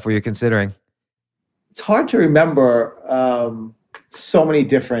other stuff were you considering? It's hard to remember. So many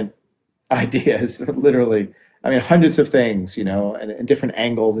different ideas, literally. I mean, hundreds of things, and different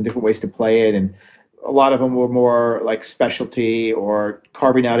angles and different ways to play it. And a lot of them were more like specialty or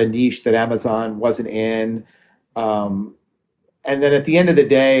carving out a niche that Amazon wasn't in. And then at the end of the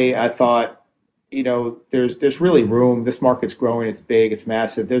day, I thought, there's really room. This market's growing. It's big. It's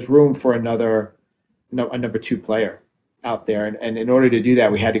massive. There's room for a number two player out there. And in order to do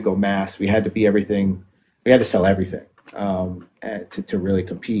that, we had to go mass. We had to be everything. We had to sell everything to really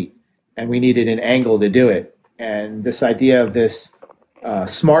compete. And we needed an angle to do it. And this idea of this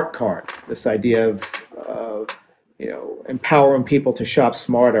smart card, this idea of empowering people to shop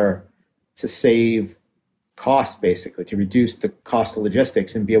smarter, to save cost, basically, to reduce the cost of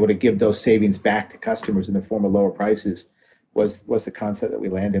logistics and be able to give those savings back to customers in the form of lower prices, was the concept that we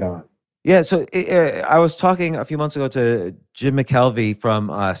landed on. Yeah, so I was talking a few months ago to Jim McKelvey from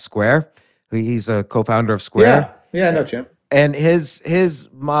Square. He's a co-founder of Square. Yeah, I know Jim. And his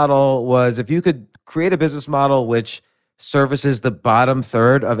model was, if you could create a business model which services the bottom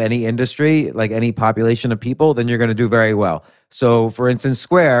third of any industry, like any population of people, then you're going to do very well. So, for instance,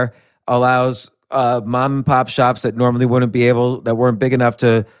 Square allows mom and pop shops that normally that weren't big enough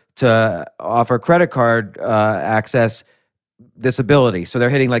to offer credit card access, this ability. So they're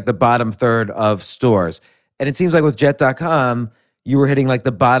hitting like the bottom third of stores. And it seems like with Jet.com, you were hitting like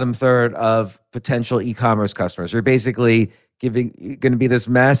the bottom third of potential e-commerce customers. You're basically going to be this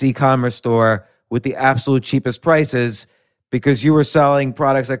mass e-commerce store with the absolute cheapest prices because you were selling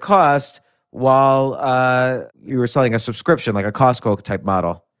products at cost while you were selling a subscription, like a Costco type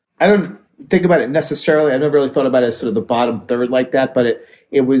model. I don't think about it necessarily. I never really thought about it as sort of the bottom third like that, but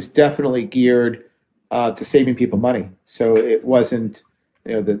it was definitely geared to saving people money. So it wasn't,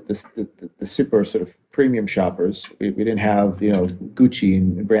 the super sort of premium shoppers. We didn't have, Gucci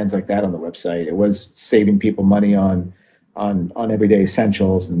and brands like that on the website. It was saving people money on everyday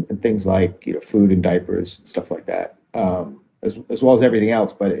essentials and things like, food and diapers and stuff like that, as well as everything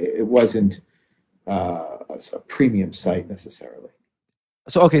else. But it wasn't a premium site necessarily.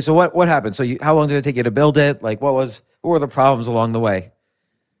 So, okay, so what happened? So how long did it take you to build it? Like what were the problems along the way?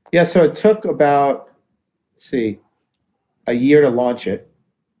 Yeah, so it took about, a year to launch it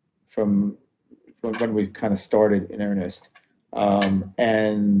from when we kind of started in earnest.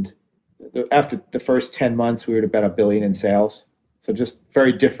 And after the first 10 months, we were at about $1 billion in sales. So just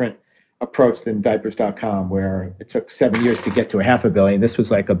very different approach than diapers.com, where it took 7 years to get to $500 million. This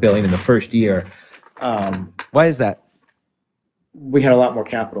was like $1 billion in the first year. Why is that? We had a lot more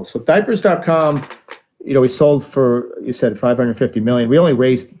capital. So diapers.com, we sold for, you said $550 million. We only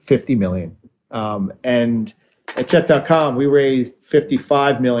raised $50 million. And at Jet.com, we raised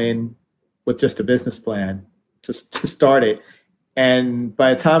 $55 million with just a business plan to start it. And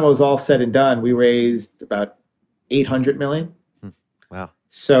by the time it was all said and done, we raised about $800 million. Wow.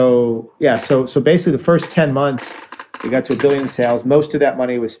 So yeah, so basically the first 10 months, we got to $1 billion in sales. Most of that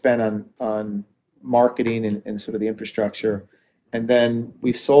money was spent on marketing and sort of the infrastructure. And then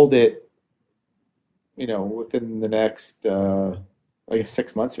we sold it, within the next,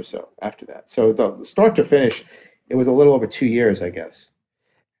 6 months or so after that. So the start to finish, it was a little over 2 years, I guess.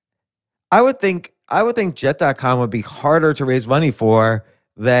 I would think Jet.com would be harder to raise money for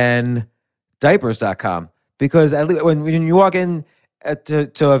than diapers.com, because at least when you walk in to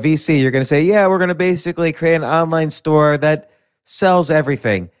a VC, you're going to say, yeah, we're going to basically create an online store that sells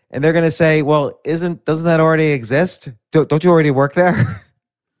everything. And they're going to say, well, doesn't that already exist? Don't you already work there?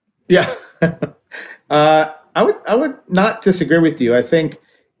 Yeah. I would not disagree with you. I think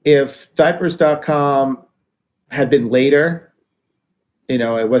if diapers.com had been later,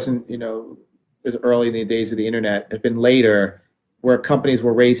 it wasn't, as early in the days of the internet, had been later, where companies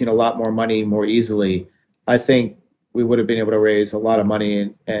were raising a lot more money more easily, I think we would have been able to raise a lot of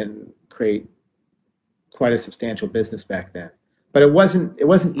money and create quite a substantial business back then. But it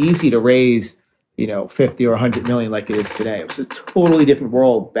wasn't easy to raise, 50 or 100 million like it is today. It was a totally different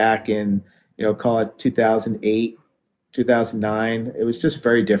world back in, call it 2008, 2009. It was just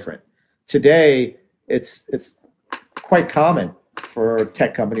very different. Today, it's quite common for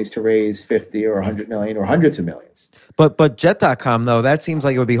tech companies to raise 50 or 100 million or hundreds of millions. But Jet.com, though, that seems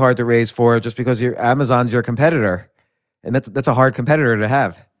like it would be hard to raise for, just because Amazon's your competitor. And that's a hard competitor to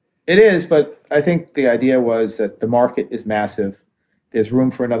have. It is, but I think the idea was that the market is massive. There's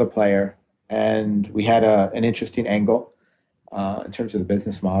room for another player, and we had an interesting angle in terms of the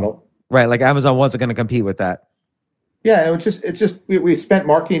business model. Right, like Amazon wasn't going to compete with that. Yeah, and we spent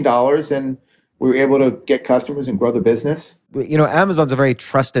marketing dollars, and we were able to get customers and grow the business. Amazon's a very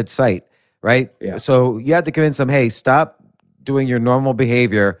trusted site, right? Yeah. So you had to convince them, hey, stop doing your normal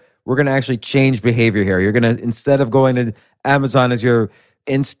behavior. We're going to actually change behavior here. You're going to, instead of going to Amazon as your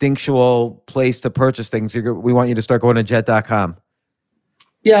instinctual place to purchase things, we want you to start going to jet.com.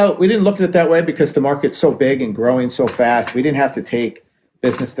 Yeah, we didn't look at it that way because the market's so big and growing so fast. We didn't have to take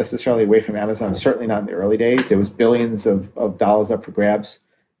business necessarily away from Amazon, certainly not in the early days. There was billions of dollars up for grabs,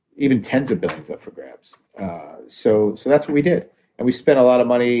 even tens of billions up for grabs. So that's what we did. And we spent a lot of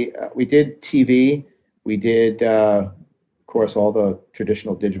money. We did TV. We did, of course, all the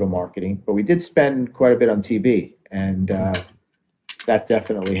traditional digital marketing, but we did spend quite a bit on TV, and that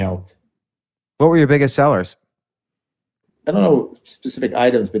definitely helped. What were your biggest sellers? I don't know specific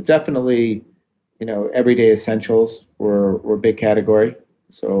items, but definitely, everyday essentials were a big category.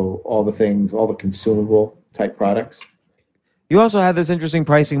 So all the things, all the consumable type products. You also had this interesting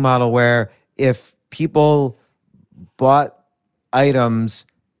pricing model where if people bought items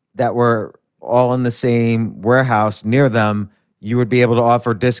that were all in the same warehouse near them, you would be able to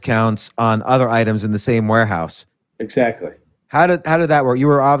offer discounts on other items in the same warehouse. Exactly. How did that work? You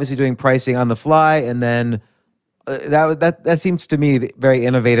were obviously doing pricing on the fly, and then that seems to me very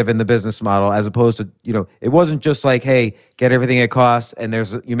innovative in the business model, as opposed to, it wasn't just like, hey, get everything at cost and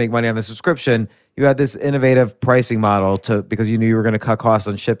you make money on the subscription. You had this innovative pricing model because you knew you were going to cut costs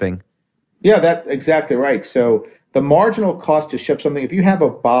on shipping. Yeah, that's exactly right. So the marginal cost to ship something, if you have a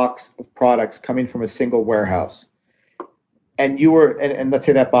box of products coming from a single warehouse, and and let's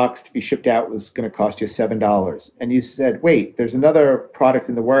say that box to be shipped out was going to cost you $7, and you said, wait, there's another product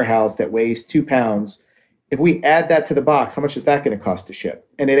in the warehouse that weighs 2 pounds. If we add that to the box, how much is that going to cost to ship?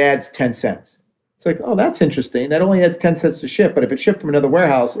 And it adds 10 cents. It's like, oh, that's interesting. That only adds 10 cents to ship, but if it shipped from another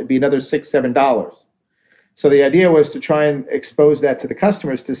warehouse, it'd be another $6, $7. So the idea was to try and expose that to the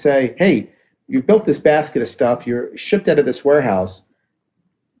customers to say, hey, you've built this basket of stuff, you're shipped out of this warehouse.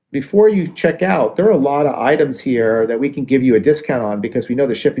 Before you check out, there are a lot of items here that we can give you a discount on because we know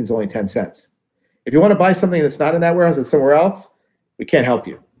the shipping's only 10 cents. If you want to buy something that's not in that warehouse, it's somewhere else, we can't help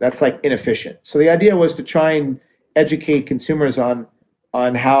you. That's like inefficient. So the idea was to try and educate consumers on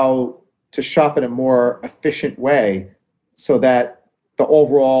how to shop in a more efficient way so that the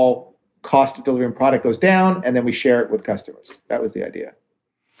overall cost of delivering product goes down, and then we share it with customers. That was the idea.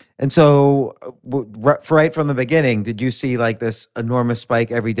 And so right from the beginning, did you see like this enormous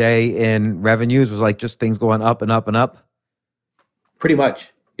spike every day in revenues? Was like just things going up and up and up? Pretty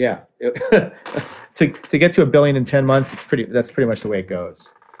much, yeah. To get to $1 billion in 10 months, that's pretty much the way it goes.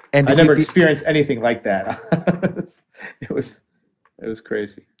 And I never experienced anything like that. It was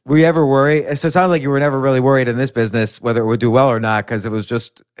crazy. Were you ever worried? So it sounds like you were never really worried in this business whether it would do well or not, because it was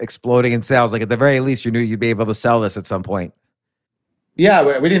just exploding in sales. Like at the very least, you knew you'd be able to sell this at some point.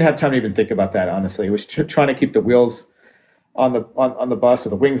 Yeah, we didn't have time to even think about that. Honestly, it was trying to keep the wheels on the bus or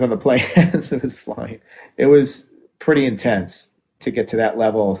the wings on the plane as it was flying. It was pretty intense to get to that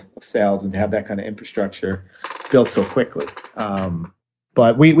level of sales and to have that kind of infrastructure built so quickly.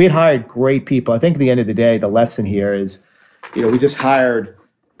 But we had hired great people. I think at the end of the day, the lesson here is, we just hired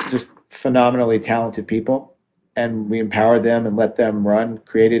just phenomenally talented people, and we empowered them and let them run,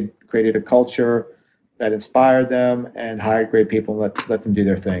 created a culture that inspired them, and hired great people and let them do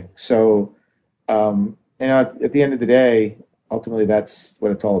their thing. So, at the end of the day, ultimately that's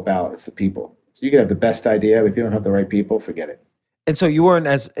what it's all about. It's the people. So you can have the best idea, but if you don't have the right people, forget it. And so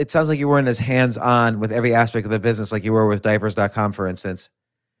it sounds like you weren't as hands-on with every aspect of the business like you were with diapers.com, for instance.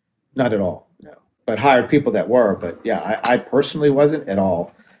 Not at all, no. But hired people that were, but yeah, I personally wasn't at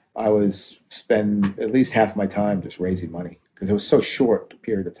all. I was spend at least half my time just raising money because it was so short a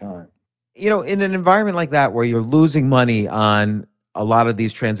period of time. In an environment like that where you're losing money on a lot of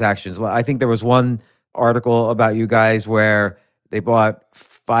these transactions, I think there was one article about you guys where they bought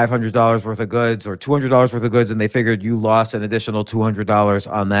 $500 worth of goods or $200 worth of goods, and they figured you lost an additional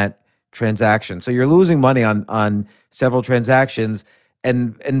 $200 on that transaction. So you're losing money on several transactions,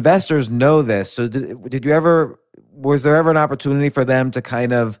 and investors know this. So was there ever an opportunity for them to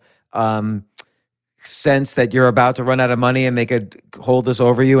kind of sense that you're about to run out of money and they could hold this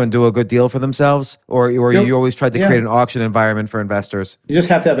over you and do a good deal for themselves? Or you always tried to create an auction environment for investors? You just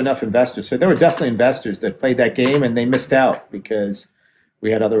have to have enough investors. So there were definitely investors that played that game and they missed out because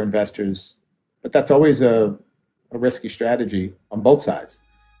we had other investors. But that's always a risky strategy on both sides.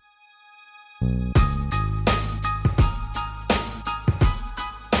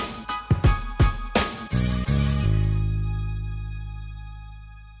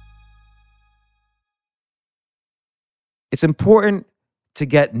 it's important to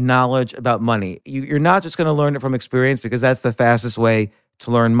get knowledge about money. You're not just going to learn it from experience because that's the fastest way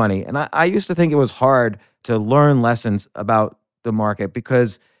to learn money. And I used to think it was hard to learn lessons about the market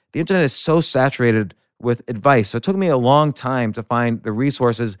because the internet is so saturated with advice. So it took me a long time to find the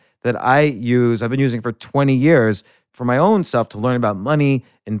resources that I've been using for 20 years for my own self to learn about money,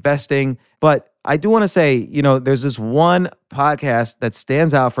 investing. But I do want to say, there's this one podcast that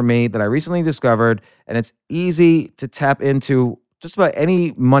stands out for me that I recently discovered, and it's easy to tap into just about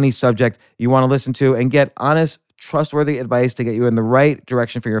any money subject you want to listen to and get honest, trustworthy advice to get you in the right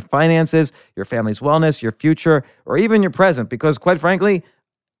direction for your finances, your family's wellness, your future, or even your present. Because quite frankly,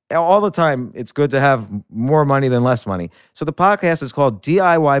 all the time, it's good to have more money than less money. So the podcast is called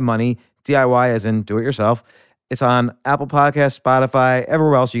DIY Money, DIY as in do it yourself. It's on Apple Podcasts, Spotify,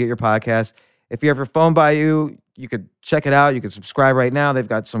 everywhere else you get your podcasts. If you have your phone by you, you could check it out. You could subscribe right now. They've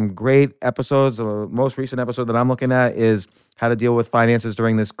got some great episodes. The most recent episode that I'm looking at is how to deal with finances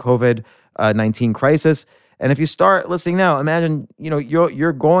during this COVID-19 crisis. And if you start listening now, imagine,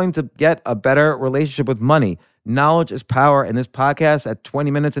 you're going to get a better relationship with money. Knowledge is power, and this podcast at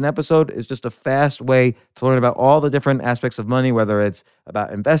 20 minutes an episode is just a fast way to learn about all the different aspects of money, whether it's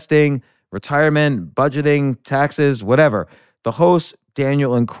about investing, retirement, budgeting, taxes, whatever. The hosts,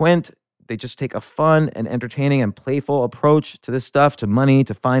 Daniel and Quint, they just take a fun and entertaining and playful approach to this stuff, to money,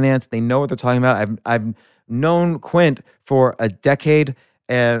 to finance. They know what they're talking about. I've known Quint for a decade,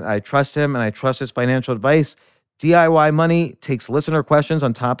 and I trust him, and I trust his financial advice. DIY Money takes listener questions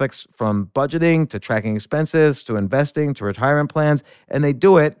on topics from budgeting to tracking expenses to investing to retirement plans, and they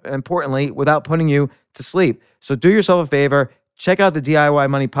do it, importantly, without putting you to sleep. So do yourself a favor. Check out the DIY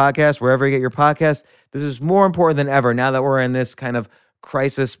Money podcast wherever you get your podcasts. This is more important than ever now that we're in this kind of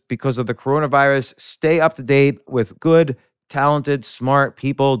crisis because of the coronavirus. Stay up to date with good, talented, smart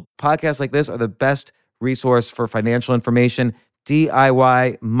people. Podcasts like this are the best resource for financial information.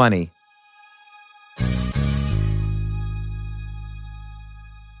 DIY Money.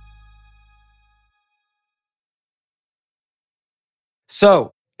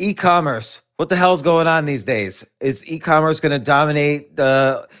 So, e-commerce, what the hell's going on these days? Is e-commerce going to dominate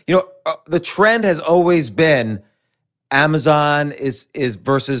the trend has always been Amazon is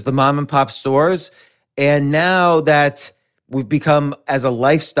versus the mom and pop stores. And now that we've become, as a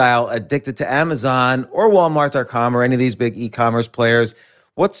lifestyle, addicted to Amazon or Walmart.com or any of these big e-commerce players,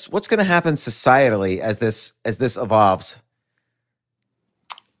 what's going to happen societally as this evolves?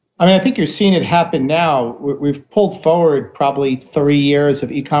 I mean, I think you're seeing it happen now. We've pulled forward probably 3 years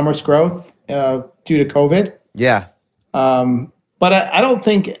of e-commerce growth due to COVID. Yeah. But I don't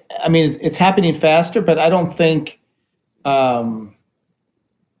think, it's happening faster, but I don't think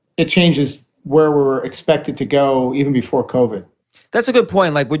it changes where we're expected to go even before COVID. That's a good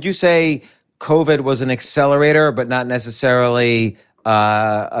point. Like, would you say COVID was an accelerator, but not necessarily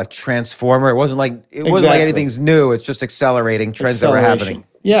a transformer? It wasn't like anything's new. It's just accelerating trends that were happening.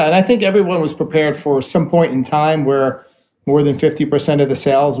 Yeah, and I think everyone was prepared for some point in time where more than 50% of the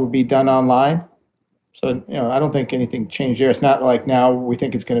sales would be done online. So, I don't think anything changed there. It's not like now we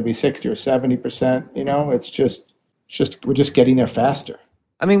think it's going to be 60 or 70%. It's just we're just getting there faster.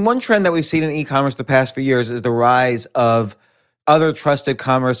 I mean, one trend that we've seen in e-commerce the past few years is the rise of other trusted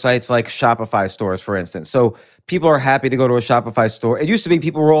commerce sites like Shopify stores, for instance. So people are happy to go to a Shopify store. It used to be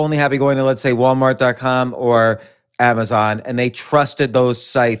people were only happy going to, let's say, Walmart.com or Amazon, and they trusted those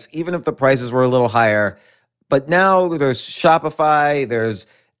sites, even if the prices were a little higher. But now there's Shopify, there's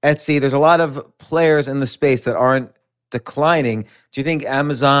Etsy, there's a lot of players in the space that aren't declining. Do you think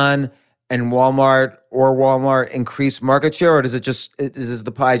Amazon and Walmart increase market share, or does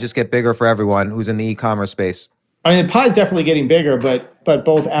the pie just get bigger for everyone who's in the e-commerce space? I mean, the pie is definitely getting bigger, but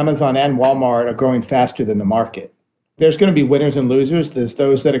both Amazon and Walmart are growing faster than the market. There's going to be winners and losers. There's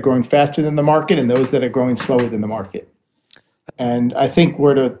those that are growing faster than the market and those that are growing slower than the market. And I think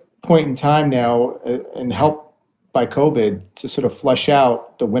we're at a point in time now, and helped by COVID, to sort of flush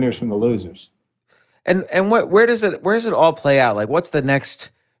out the winners from the losers. And where does it all play out? Like, what's the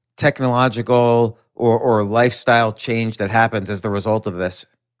next technological or lifestyle change that happens as the result of this?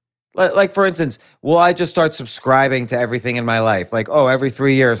 Like, for instance, will I just start subscribing to everything in my life? Like, every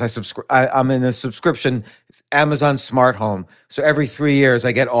 3 years I'm in a subscription, Amazon Smart Home. So every 3 years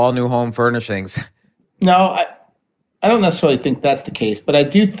I get all new home furnishings. No, I don't necessarily think that's the case, but I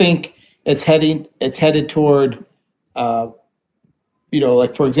do think it's headed toward, like,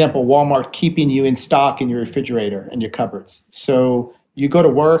 for example, Walmart keeping you in stock in your refrigerator and your cupboards. So you go to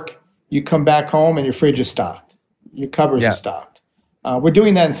work, you come back home, and your fridge is stocked. Your cupboards are stocked. We're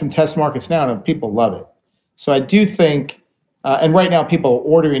doing that in some test markets now, and people love it. So I do think, and right now people are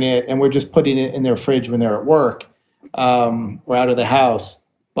ordering it, and we're just putting it in their fridge when they're at work. or out of the house.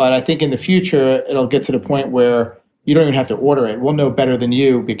 But I think in the future, it'll get to the point where you don't even have to order it. We'll know better than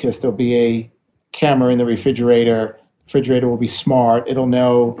you because there'll be a camera in the refrigerator. The refrigerator will be smart. It'll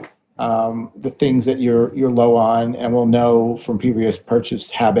know the things that you're low on, and will know from previous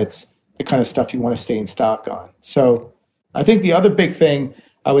purchase habits the kind of stuff you want to stay in stock on. So I think the other big thing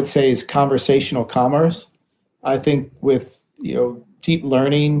I would say is conversational commerce. I think with deep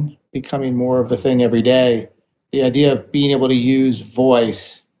learning becoming more of the thing every day, the idea of being able to use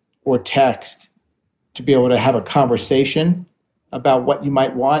voice or text to be able to have a conversation about what you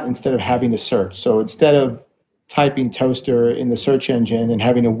might want instead of having to search. So instead of typing toaster in the search engine and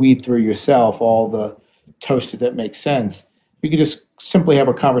having to weed through yourself all the toaster that makes sense, you could just simply have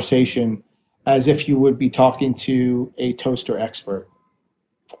a conversation as if you would be talking to a toaster expert,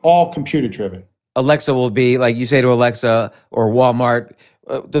 all computer driven. Alexa will be like you say to Alexa or Walmart.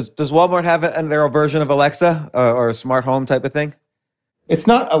 Does Walmart have their version of Alexa or a smart home type of thing? It's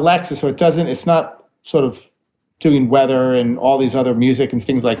not Alexa, so it's not sort of doing weather and all these other music and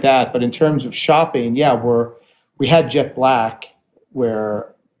things like that. But in terms of shopping, we had Jet Black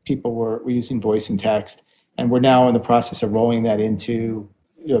where people were using voice and text, and we're now in the process of rolling that into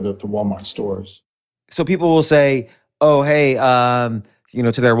the Walmart stores. So people will say, "Oh, hey,"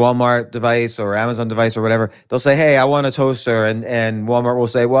 to their Walmart device or Amazon device or whatever, they'll say, "Hey, I want a toaster," and Walmart will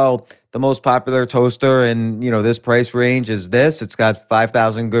say, "Well, the most popular toaster in this price range is this. It's got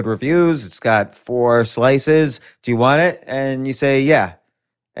 5,000 good reviews. It's got 4 slices. Do you want it?" And you say, "Yeah,"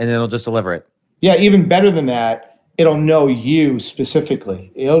 and then it'll just deliver it. Yeah, even better than that, it'll know you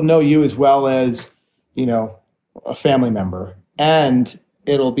specifically. It'll know you as well as a family member, and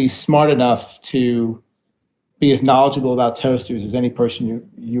it'll be smart enough to be as knowledgeable about toasters as any person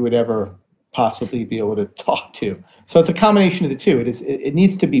you would ever possibly be able to talk to. So it's a combination of the two. It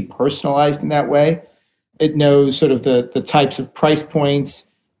needs to be personalized in that way. It knows sort of the types of price points,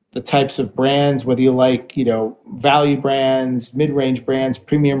 the types of brands, whether you like, value brands, mid-range brands,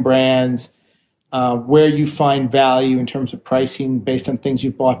 premium brands, where you find value in terms of pricing based on things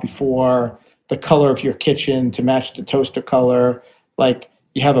you've bought before, the color of your kitchen to match the toaster color. Like,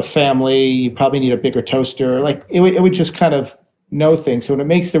 you have a family, you probably need a bigger toaster. Like it would just kind of know things. So when it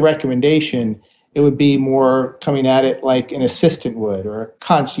makes the recommendation, it would be more coming at it like an assistant would or a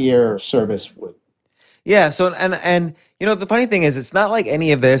concierge service would. Yeah. So and the funny thing is, it's not like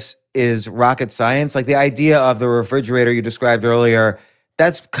any of this is rocket science. Like the idea of the refrigerator you described earlier,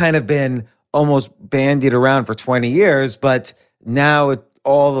 that's kind of been almost bandied around for 20 years, but now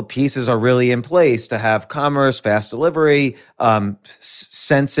all the pieces are really in place to have commerce, fast delivery,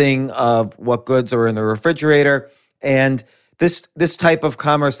 sensing of what goods are in the refrigerator. And this type of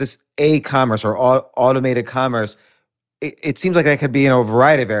commerce, this commerce or automated commerce, it seems like that could be in a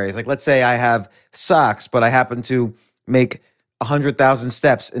variety of areas. Like, let's say I have socks, but I happen to make 100,000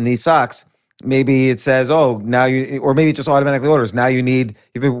 steps in these socks. Maybe it says, or maybe it just automatically orders. Now you've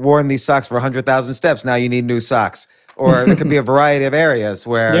been wearing these socks for 100,000 steps. Now you need new socks. Or it could be a variety of areas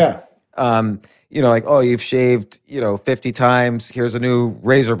where, you've shaved, 50 times. Here's a new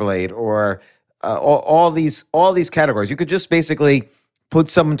razor blade, or all these categories. You could just basically put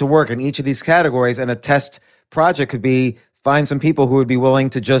someone to work in each of these categories, and a test project could be find some people who would be willing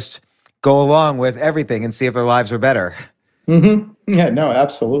to just go along with everything and see if their lives are better. Mm-hmm. Yeah, no,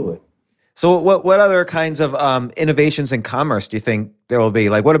 absolutely. So what other kinds of innovations in commerce do you think there will be?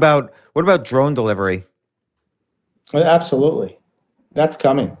 Like, what about drone delivery? Absolutely. That's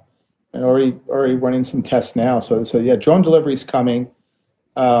coming. And already running some tests now. So yeah, drone delivery is coming.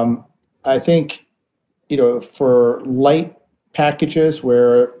 I think, for light packages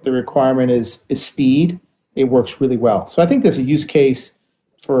where the requirement is speed, it works really well. So I think there's a use case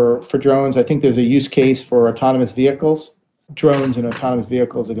for drones. I think there's a use case for autonomous vehicles. Drones and autonomous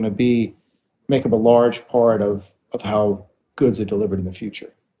vehicles are going to make up a large part of how goods are delivered in the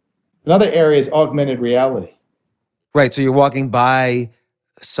future. Another area is augmented reality. Right. So you're walking by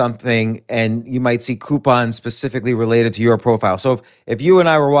something and you might see coupons specifically related to your profile. So if you and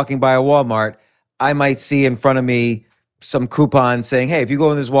I were walking by a Walmart, I might see in front of me some coupon saying, "Hey, if you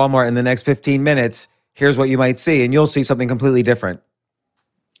go in this Walmart in the next 15 minutes, here's what you might see." And you'll see something completely different.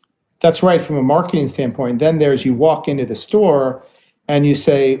 That's right. From a marketing standpoint, then there's you walk into the store and you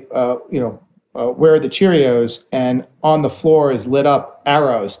say, where are the Cheerios? And on the floor is lit up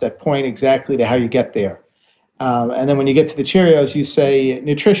arrows that point exactly to how you get there. And then when you get to the Cheerios, you say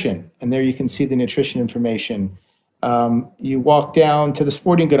nutrition, and there you can see the nutrition information. You walk down to the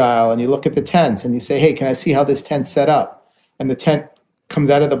sporting good aisle and you look at the tents and you say, "Hey, can I see how this tent's set up?" And the tent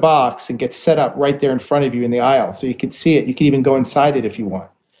comes out of the box and gets set up right there in front of you in the aisle. So you can see it. You can even go inside it if you want.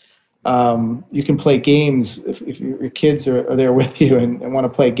 You can play games if your kids are there with you and want to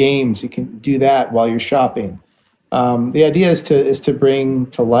play games. You can do that while you're shopping. The idea is to bring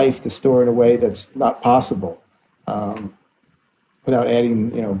to life the store in a way that's not possible without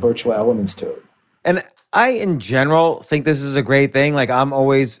adding virtual elements to it. And I, in general, think this is a great thing. Like, I'm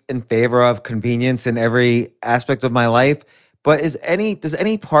always in favor of convenience in every aspect of my life. But does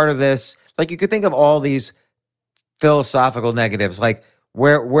any part of this, like, you could think of all these philosophical negatives, like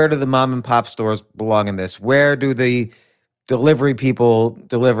where do the mom and pop stores belong in this? Where do the delivery people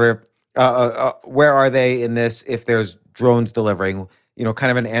deliver? Where are they in this? If there's drones delivering,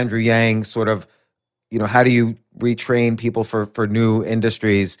 kind of an Andrew Yang sort of, how do you retrain people for new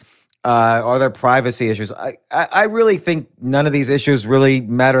industries? Are there privacy issues? I really think none of these issues really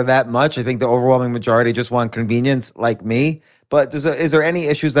matter that much. I think the overwhelming majority just want convenience, like me. But is there any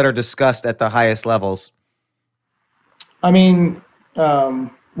issues that are discussed at the highest levels? I mean,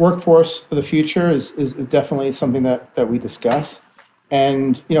 workforce of the future is definitely something that we discuss.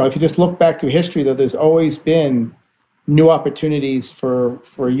 And, if you just look back through history, though, there's always been new opportunities for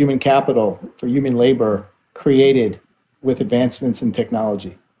human capital, for human labor created with advancements in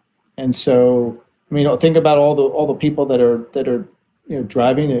technology. And so, think about all the people that are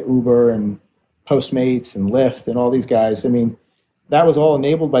driving at Uber and Postmates and Lyft and all these guys. That was all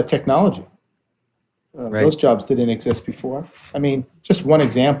enabled by technology. Right. Those jobs didn't exist before. Just one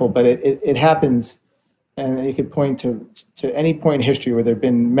example, but it happens, and you could point to any point in history where there have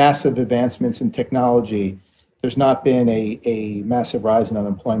been massive advancements in technology. There's not been a massive rise in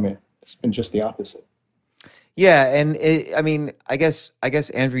unemployment. It's been just the opposite. Yeah, and I guess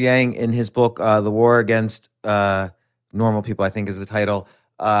Andrew Yang, in his book, The War Against Normal People, I think is the title,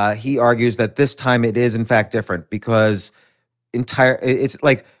 he argues that this time it is in fact different because it's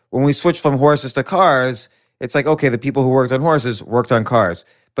like when we switch from horses to cars, it's like, okay, the people who worked on horses worked on cars.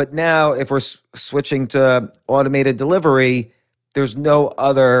 But now if we're switching to automated delivery, there's no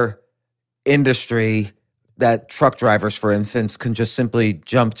other industry that truck drivers, for instance, can just simply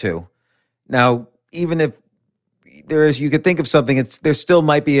jump to. Now, even if you could think of something, there still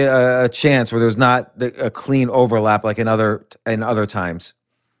might be a chance where there's not a clean overlap like in other times.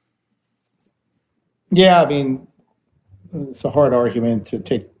 Yeah, it's a hard argument to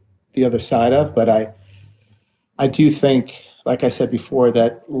take the other side of, but I do think, like I said before,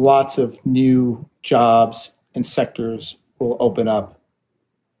 that lots of new jobs and sectors will open up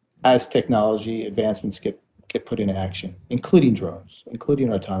as technology advancements get put into action, including drones,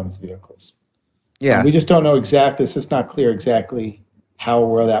 including autonomous vehicles. Yeah. And we just don't know exactly. It's just not clear exactly how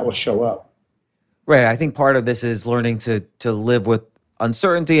or where that will show up. Right. I think part of this is learning to live with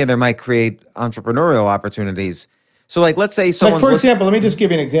uncertainty, and there might create entrepreneurial opportunities. So, like, let's say someone's... Like, for example, let me just give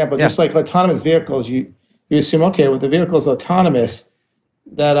you an example. Yeah. Just like autonomous vehicles, you assume, okay, well, the vehicle's autonomous,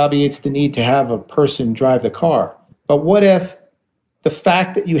 that obviates the need to have a person drive the car. But what if the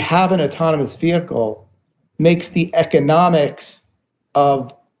fact that you have an autonomous vehicle makes the economics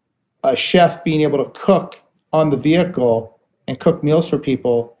of a chef being able to cook on the vehicle and cook meals for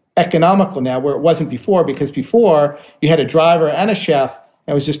people economical now, where it wasn't before? Because before you had a driver and a chef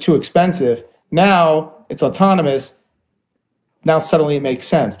and it was just too expensive. Now it's autonomous. Now suddenly it makes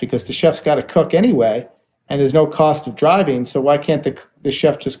sense because the chef's got to cook anyway and there's no cost of driving. So why can't the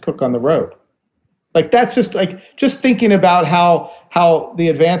chef just cook on the road? Like, that's just thinking about how the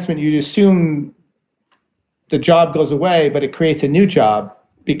advancement, you assume the job goes away, but it creates a new job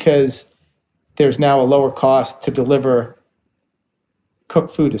because there's now a lower cost to deliver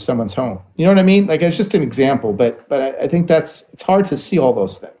cooked food to someone's home. You know what I mean? Like, it's just an example, but I think it's hard to see all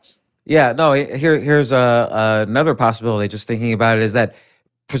those things. Yeah, no, here's another possibility, just thinking about it, is that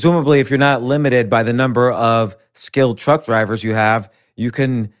presumably if you're not limited by the number of skilled truck drivers you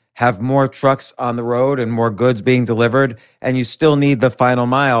can have more trucks on the road and more goods being delivered, and you still need the final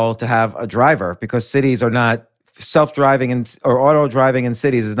mile to have a driver because cities are not self-driving or auto driving in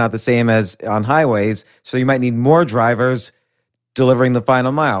cities is not the same as on highways. So you might need more drivers delivering the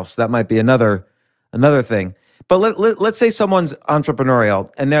final mile. So that might be another thing. But let's say someone's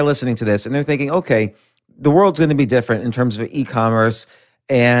entrepreneurial and they're listening to this and they're thinking, okay, the world's going to be different in terms of e-commerce.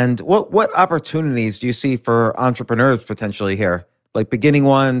 And what opportunities do you see for entrepreneurs potentially here? Like beginning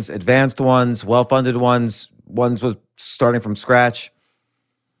ones, advanced ones, well-funded ones with starting from scratch?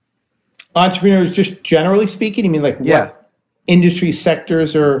 Entrepreneurs, just generally speaking, you mean like what industry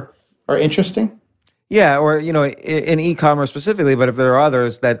sectors are interesting? Yeah, or in e-commerce specifically, but if there are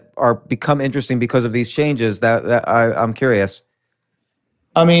others that are become interesting because of these changes, that I'm curious.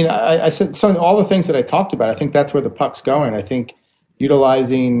 I said all the things that I talked about. I think that's where the puck's going. I think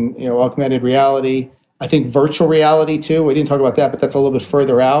utilizing augmented reality. I think virtual reality too. We didn't talk about that, but that's a little bit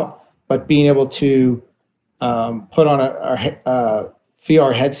further out. but being able to put on a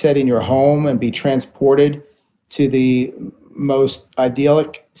VR headset in your home and be transported to the most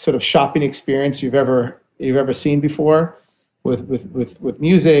idyllic sort of shopping experience you've ever seen before, with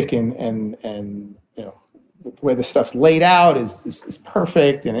music and the way the stuff's laid out is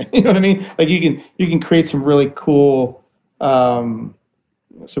perfect, and you know what I mean. Like you can create some really cool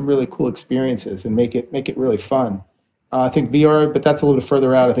experiences and make it really fun. I think VR, but that's a little bit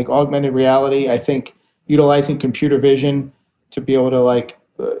further out. I think augmented reality. I think utilizing computer vision to be able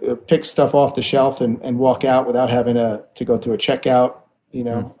to pick stuff off the shelf and walk out without having to go through a checkout.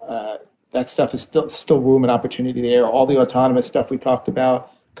 That stuff is still room and opportunity there. All the autonomous stuff we talked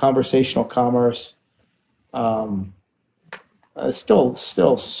about, conversational commerce.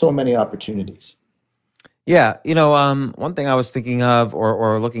 Still so many opportunities. Yeah, one thing I was thinking of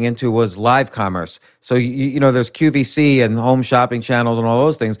or looking into was live commerce. So there's QVC and home shopping channels and all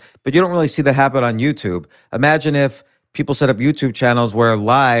those things, but you don't really see that happen on YouTube. Imagine if people set up YouTube channels where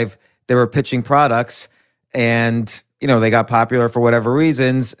live they were pitching products, and they got popular for whatever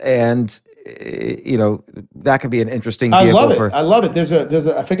reasons, and that could be an interesting vehicle. I love it. There's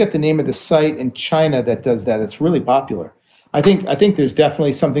a I forget the name of the site in China that does that. It's really popular. I think there's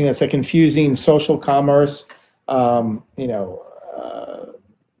definitely something that's like infusing social commerce, or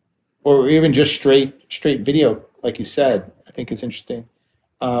even just straight video, like you said. I think it's interesting.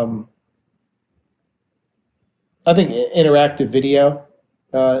 I think interactive video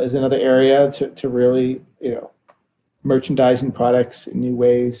is another area to really merchandising products in new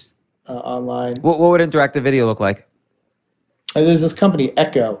ways online. What would interactive video look like? There's this company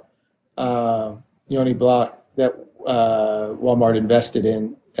Echo, Yoni Block, that Walmart invested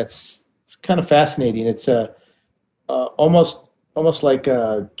in. It's kind of fascinating. It's almost like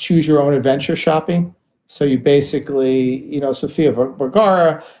choose your own adventure shopping. So you basically, Sofia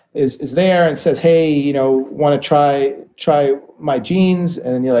Vergara is there and says, hey, want to try my jeans?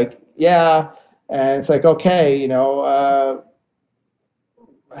 And you're like, yeah. And it's like, okay,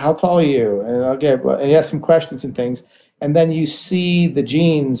 how tall are you? And and you ask some questions and things. And then you see the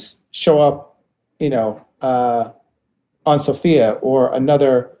jeans show up, on Sophia or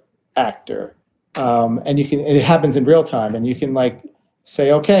another actor. And it happens in real time, and you can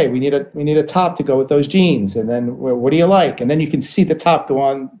say, okay, we need a top to go with those jeans. And then what do you like? And then you can see the top go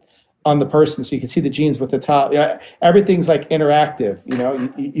on the person. So you can see the jeans with the top. Everything's interactive,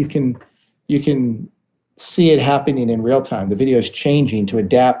 you can see it happening in real time. The video is changing to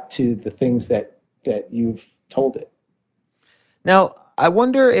adapt to the things that you've told it. Now, I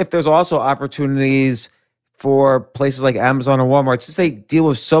wonder if there's also opportunities for places like Amazon or Walmart, since they deal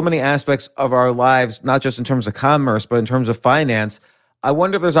with so many aspects of our lives, not just in terms of commerce, but in terms of finance. I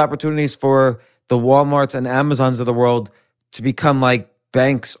wonder if there's opportunities for the Walmarts and Amazons of the world to become like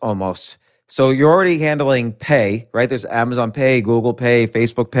banks almost. So you're already handling pay, right? There's Amazon Pay, Google Pay,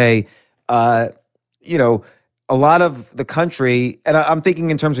 Facebook Pay. A lot of the country, and I'm thinking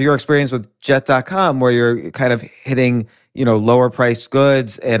in terms of your experience with Jet.com, where you're kind of hitting lower priced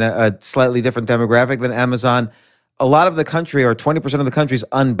goods and a slightly different demographic than Amazon. A lot of the country, or 20% of the country, is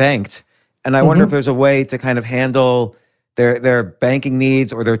unbanked. And I wonder if there's a way to kind of handle their banking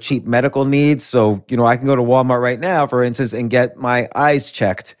needs or their cheap medical needs. So, I can go to Walmart right now, for instance, and get my eyes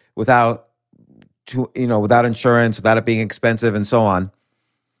checked without insurance, without it being expensive and so on.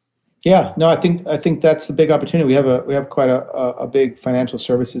 Yeah, no, I think that's the big opportunity. We have quite a big financial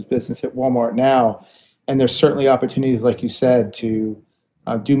services business at Walmart now. And there's certainly opportunities, like you said, to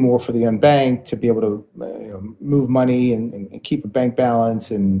do more for the unbanked, to be able to move money and keep a bank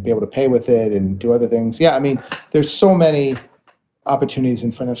balance and be able to pay with it and do other things. Yeah, I mean, there's so many opportunities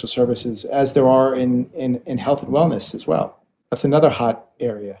in financial services as there are in health and wellness as well. That's another hot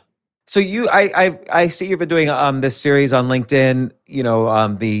area. So I see you've been doing this series on LinkedIn.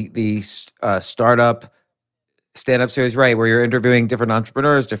 The startup stand-up series, right, where you're interviewing different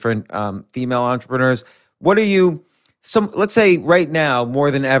entrepreneurs, different female entrepreneurs. Let's say right now,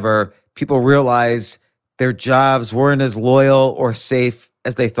 more than ever, people realize their jobs weren't as loyal or safe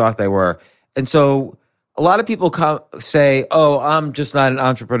as they thought they were. And so a lot of people say, oh, I'm just not an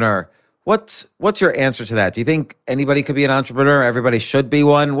entrepreneur. What's your answer to that? Do you think anybody could be an entrepreneur? Everybody should be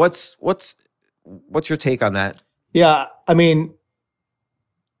one? What's your take on that? Yeah, I mean,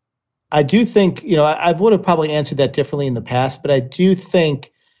 I do think, I would have probably answered that differently in the past, but I do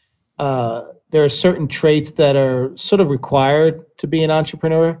think there are certain traits that are sort of required to be an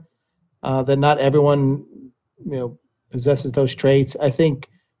entrepreneur, that not everyone, possesses those traits. I think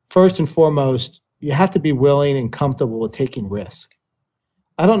first and foremost, you have to be willing and comfortable with taking risk.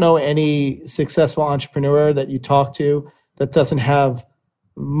 I don't know any successful entrepreneur that you talk to that doesn't have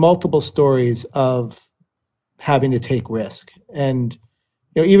multiple stories of having to take risk, and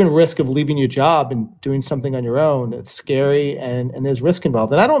even risk of leaving your job and doing something on your own. It's scary, and there's risk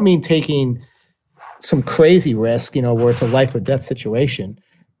involved. And I don't mean taking some crazy risk, where it's a life or death situation,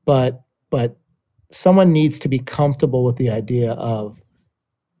 but someone needs to be comfortable with the idea of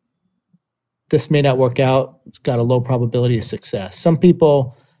this may not work out. It's got a low probability of success. Some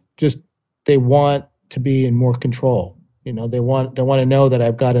people they want to be in more control. They want to know that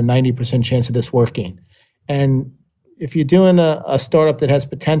I've got a 90% chance of this working. And if you're doing a startup that has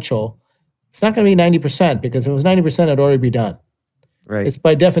potential, it's not going to be 90%, because if it was 90%, it'd already be done. Right. It's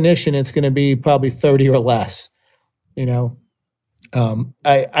by definition, it's going to be probably 30 or less. I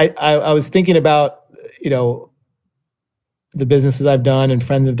was thinking about, the businesses I've done and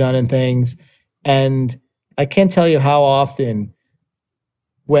friends have done and things. And I can't tell you how often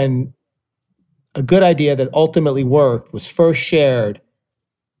when a good idea that ultimately worked was first shared,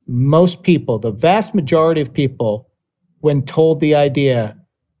 most people, the vast majority of people, when told the idea,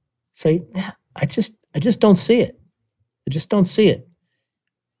 say, I just don't see it. I just don't see it.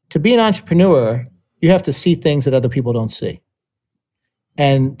 To be an entrepreneur, you have to see things that other people don't see.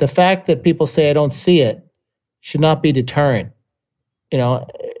 And the fact that people say, I don't see it, should not be deterrent.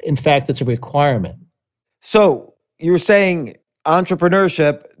 In fact, it's a requirement. So you were saying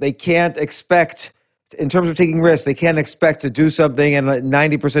entrepreneurship, they can't expect, in terms of taking risks, they can't expect to do something and a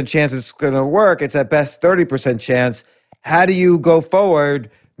 90% chance it's going to work. It's at best 30% chance. How do you go forward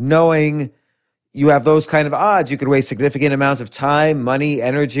knowing you have those kind of odds? You could waste significant amounts of time, money,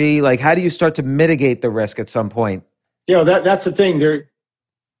 energy. Like, how do you start to mitigate the risk at some point? That's the thing.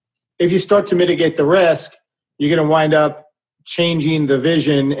 If you start to mitigate the risk, you're going to wind up changing the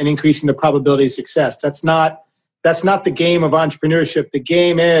vision and increasing the probability of success. That's not the game of entrepreneurship. The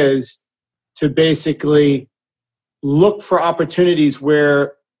game is to basically look for opportunities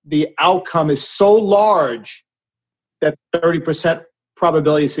where the outcome is so large that 30%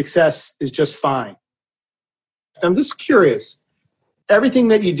 probability of success is just fine. I'm just curious. Everything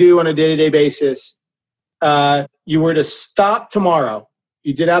that you do on a day-to-day basis, you were to stop tomorrow,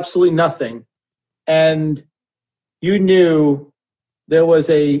 you did absolutely nothing, and you knew there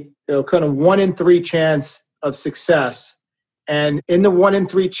was a kind of 1 in 3 chance of success. And in the 1 in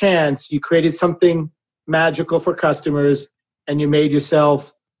 3 chance, you created something magical for customers, and you made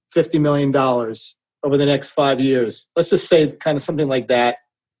yourself $50 million over the next 5 years. Let's just say kind of something like that.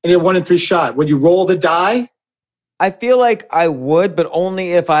 And a 1 in 3 shot. Would you roll the die? I feel like I would, but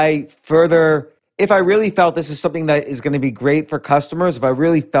only if I really felt this is something that is going to be great for customers, if I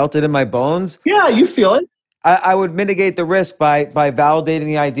really felt it in my bones. Yeah, you feel it. I would mitigate the risk by validating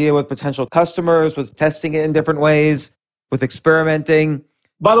the idea with potential customers, with testing it in different ways, with experimenting.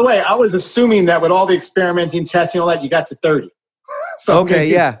 By the way, I was assuming that with all the experimenting, testing, all that, you got to 30. So I'm going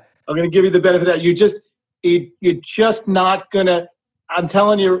to give you the benefit of that. You're just not going to, I'm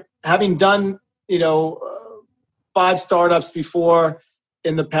telling you, having done, 5 startups before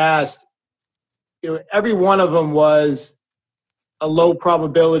in the past, every one of them was a low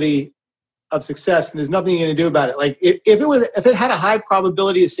probability of success, and there's nothing you're going to do about it. Like if it had a high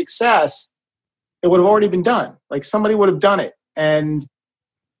probability of success, it would have already been done. Like somebody would have done it, and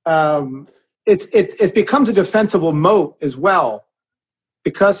it becomes a defensible moat as well,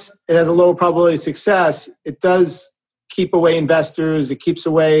 because it has a lower probability of success. It does keep away investors. It keeps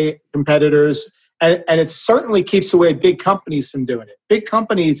away competitors, and it certainly keeps away big companies from doing it. Big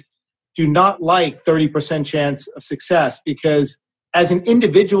companies do not like 30% chance of success, because as an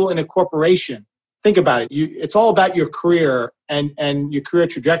individual in a corporation, think about it. It's all about your career and your career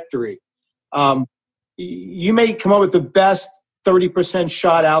trajectory. You may come up with the best 30%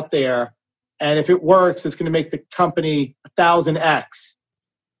 shot out there, and if it works, it's going to make the company 1,000x.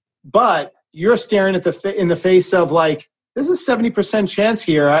 But you're staring at in the face of like, there's a 70% chance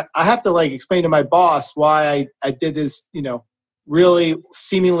here. I have to explain to my boss why I did this, really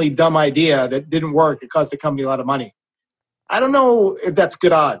seemingly dumb idea that didn't work. It cost the company a lot of money. I don't know if that's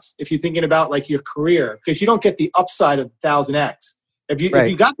good odds if you're thinking about your career, because you don't get the upside of 1,000x. If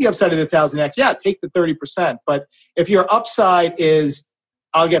you got the upside of the 1,000x, yeah, take the 30%. But if your upside is,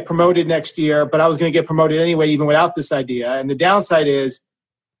 I'll get promoted next year, but I was going to get promoted anyway, even without this idea. And the downside is,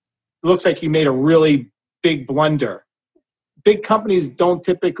 it looks like you made a really big blunder. Big companies don't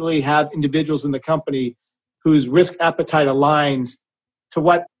typically have individuals in the company whose risk appetite aligns to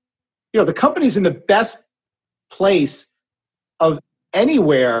what, the company's in the best place of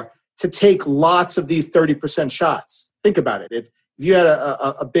anywhere to take lots of these 30% shots. Think about it. If you had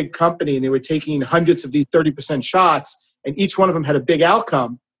a big company and they were taking hundreds of these 30% shots and each one of them had a big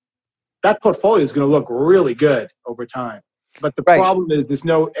outcome, that portfolio is going to look really good over time. But the Right. problem is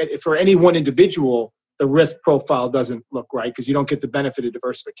for any one individual, the risk profile doesn't look right because you don't get the benefit of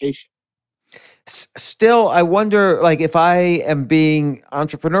diversification. Still, I wonder, like, if I am being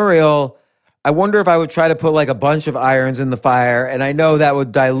entrepreneurial, I wonder if I would try to put like a bunch of irons in the fire. And I know that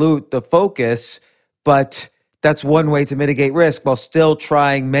would dilute the focus, but that's one way to mitigate risk while still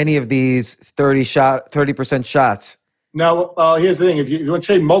trying many of these 30% shots. Now, here's the thing. If you want to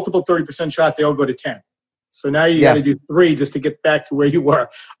trade multiple 30% shots, they all go to 10. So now you got to do 3 just to get back to where you were.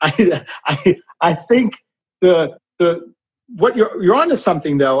 I think what you're onto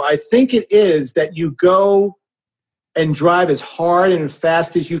something though. I think it is that you go and drive as hard and as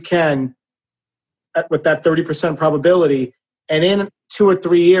fast as you can with that 30% probability, and in 2 or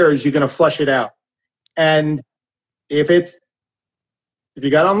 3 years you're going to flush it out. And if you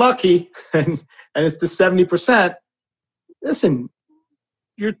got unlucky and it's the 70%, listen,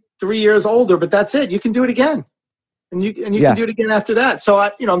 you're 3 years older, but that's it. You can do it again. And you can do it again after that. So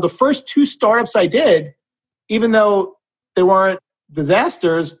the first 2 startups I did, even though they weren't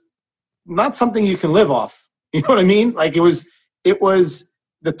disasters, not something you can live off. You know what I mean? Like it was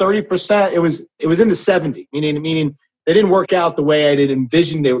the 30%, it was in the 70, meaning they didn't work out the way I did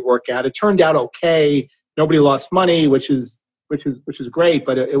envision they would work out. It turned out okay. Nobody lost money, which is great,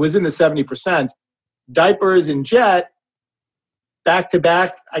 but it was in the 70%. Diapers and Jet, back to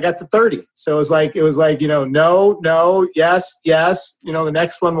back, I got the 30. So it was like, no, yes, the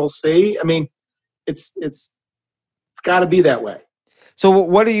next one we'll see. I mean, it's got to be that way. So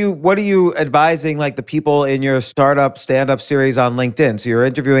what are you advising like the people in your startup stand-up series on LinkedIn? So you're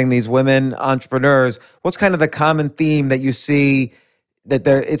interviewing these women entrepreneurs. What's kind of the common theme that you see that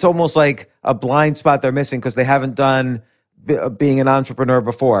it's almost like a blind spot they're missing because they haven't done being an entrepreneur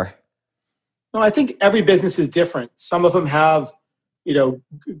before? No, I think every business is different. Some of them have,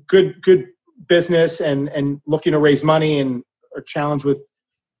 good business and looking to raise money and are challenged with,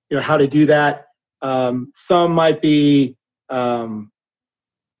 how to do that. Some might be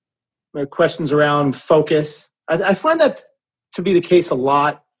questions around focus. I find that to be the case a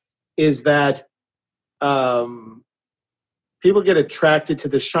lot, is that people get attracted to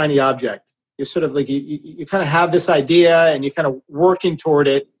the shiny object. You're sort of like, you kind of have this idea and you're kind of working toward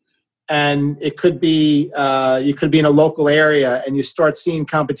it. And it could be, you could be in a local area and you start seeing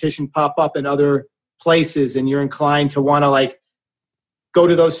competition pop up in other places and you're inclined to want to like go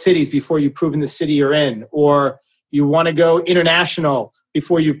to those cities before you've proven the city you're in, or you want to go international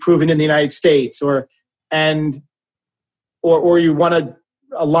before you've proven in the United States, or you want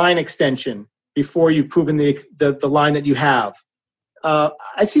a line extension before you've proven the line that you have.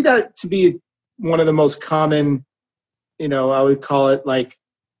 I see that to be one of the most common, I would call it like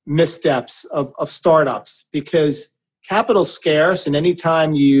missteps of startups, because capital's scarce, and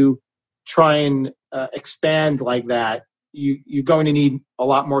anytime you try and expand like that, you're going to need a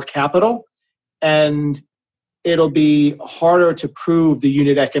lot more capital, and it'll be harder to prove the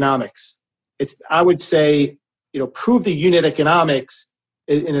unit economics. I would say, prove the unit economics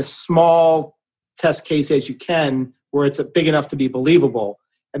in a small test case as you can, where it's big enough to be believable.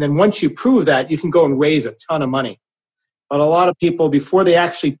 And then once you prove that, you can go and raise a ton of money. But a lot of people, before they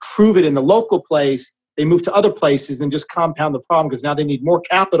actually prove it in the local place, they move to other places and just compound the problem, because now they need more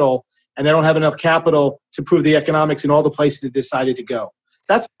capital and they don't have enough capital to prove the economics in all the places they decided to go.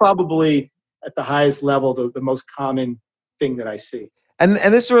 That's probably at the highest level the most common thing that I see. And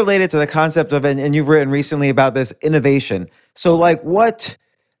this is related to the concept of, and you've written recently about this, innovation. So like what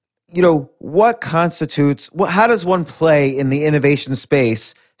constitutes, how does one play in the innovation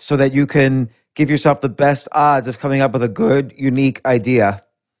space so that you can give yourself the best odds of coming up with a good, unique idea?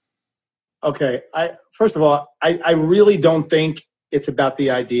 Okay. First of all, I really don't think it's about the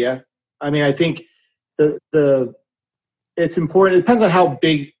idea. I mean, I think it's important. It depends on how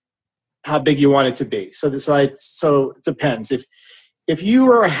big you want it to be. So it depends. If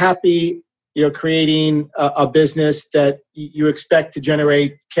you are happy, creating a business that you expect to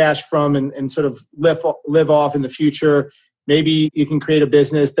generate cash from and sort of live off in the future, maybe you can create a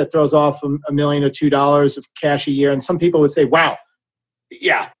business that throws off $1 million or $2 million of cash a year. And some people would say, wow,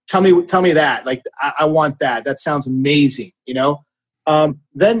 yeah, tell me that. Like, I want that. That sounds amazing.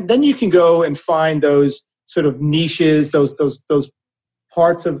 Then you can go and find those sort of niches, those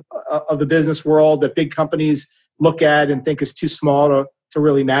parts of the business world that big companies look at and think is too small to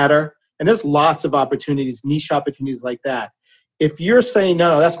really matter. And there's lots of opportunities, niche opportunities like that. If you're saying,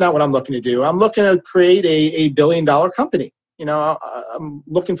 no, that's not what I'm looking to do. I'm looking to create a $1 billion company. I'm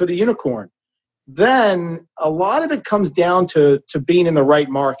looking for the unicorn. Then a lot of it comes down to being in the right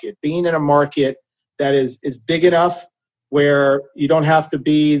market, being in a market that is big enough where you don't have to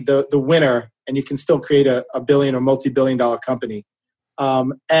be the winner and you can still create a billion or multi-billion-dollar company.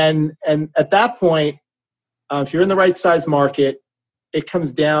 And at that point, if you're in the right size market, it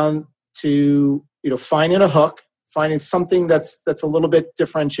comes down to finding a hook, finding something that's a little bit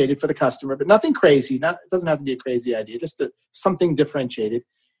differentiated for the customer, but nothing crazy. It doesn't have to be a crazy idea, just something differentiated.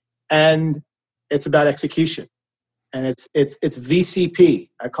 And it's about execution. And it's VCP.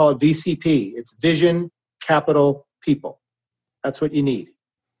 I call it VCP. It's vision, capital, people. That's what you need.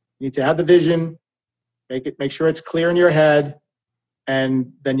 You need to have the vision, make sure it's clear in your head,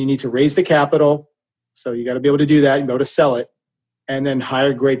 and then you need to raise the capital. So you got to be able to do that, you be able to sell it, and then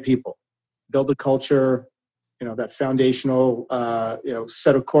hire great people, build a culture, that foundational,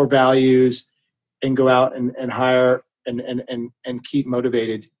 set of core values, and go out and hire and keep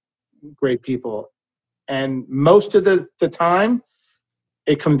motivated great people. And most of the time,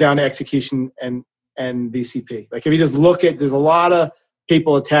 it comes down to execution and VCP. Like if you just look at, there's a lot of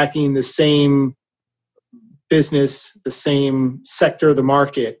people attacking the same business, the same sector of the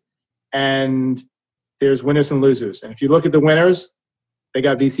market, and there's winners and losers. And if you look at the winners, they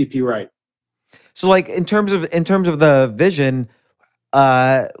got VCP right. So like in terms of the vision,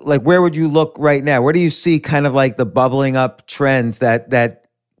 like where would you look right now? Where do you see kind of like the bubbling up trends that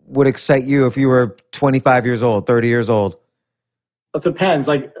would excite you if you were 25 years old, 30 years old? It depends.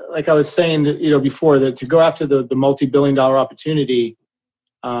 Like I was saying, before, that to go after the multi-billion-dollar opportunity,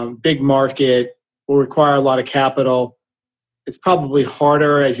 big market, will require a lot of capital. It's probably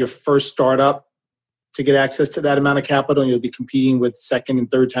harder as your first startup to get access to that amount of capital, and you'll be competing with second and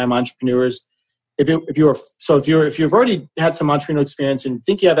third time entrepreneurs. If you've already had some entrepreneurial experience and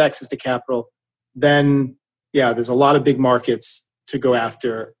think you have access to capital, then yeah, there's a lot of big markets to go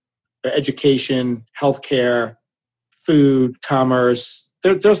after: education, healthcare, food, commerce.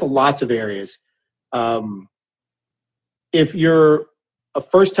 There's lots of areas. If you're a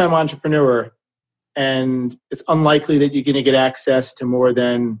first-time entrepreneur, and it's unlikely that you're going to get access to more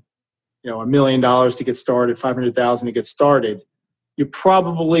than $1 million to get started, $500,000 to get started, you're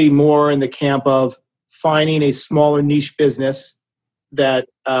probably more in the camp of finding a smaller niche business that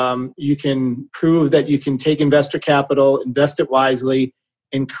you can prove that you can take investor capital, invest it wisely,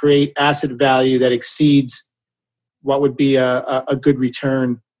 and create asset value that exceeds what would be a good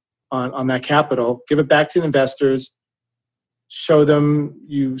return on that capital. Give it back to the investors. Show them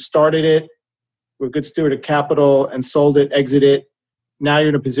you started it, were a good steward of capital, and sold it, exit it. Now you're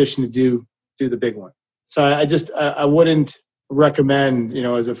in a position to do the big one. So I wouldn't recommend,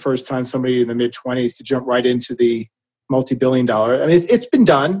 as a first time somebody in the mid 20s to jump right into the multi-billion dollar. I mean, it's been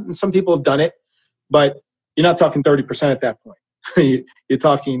done, and some people have done it, but you're not talking 30% at that point. You're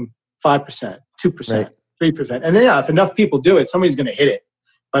talking 5%, 2%, right. 3%. And then, yeah, if enough people do it, somebody's going to hit it.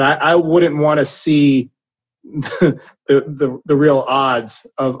 But I wouldn't want to see the real odds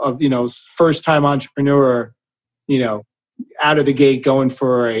of first time entrepreneur, out of the gate going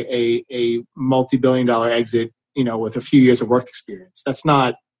for a multi-billion dollar exit, with a few years of work experience. That's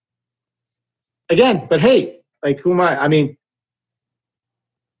not, again, but hey, like, who am I? I mean,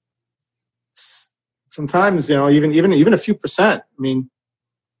 sometimes, even a few percent, I mean,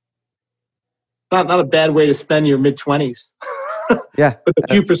 not a bad way to spend your mid-20s. Yeah. With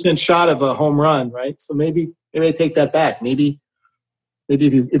a few percent shot of a home run, right? So maybe I take that back. Maybe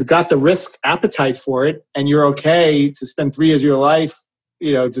if you've got the risk appetite for it, and you're okay to spend 3 years of your life,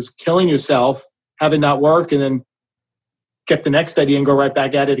 just killing yourself, have it not work, and then get the next idea and go right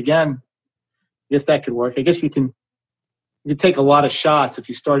back at it again. I guess that could work. I guess you can take a lot of shots if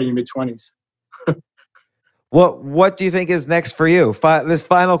you start in your mid-20s. What do you think is next for you? This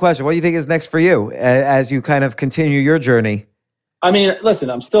final question: what do you think is next for you as you kind of continue your journey? I mean,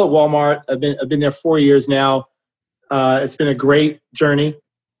 listen, I'm still at Walmart. I've been there 4 years now. It's been a great journey,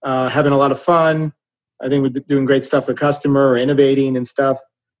 having a lot of fun. I think we're doing great stuff with customer, innovating and stuff.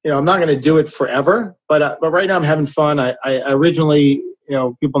 I'm not going to do it forever, but right now I'm having fun. I originally,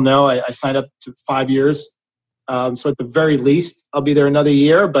 people know I signed up to 5 years. So at the very least, I'll be there another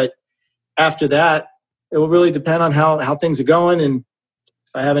year. But after that, it will really depend on how things are going and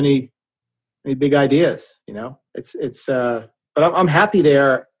if I have any big ideas. But I'm happy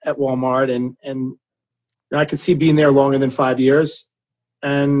there at Walmart, and I could see being there longer than 5 years,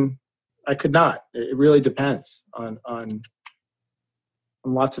 and I could not. It really depends on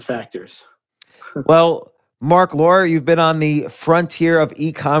lots of factors. Well, Marc Lore, you've been on the frontier of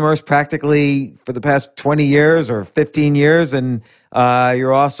e-commerce practically for the past 20 years or 15 years, and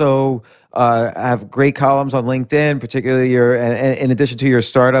you're also have great columns on LinkedIn, particularly in addition to your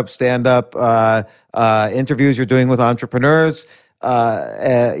startup, stand-up interviews you're doing with entrepreneurs.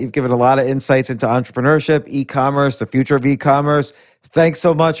 You've given a lot of insights into entrepreneurship, e-commerce, the future of e-commerce. Thanks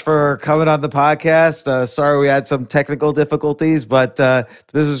so much for coming on the podcast. Sorry we had some technical difficulties, but this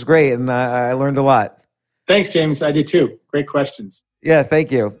was great, and I learned a lot. Thanks, James. I did too. Great questions. Yeah,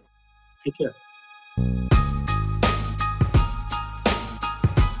 thank you. Take care.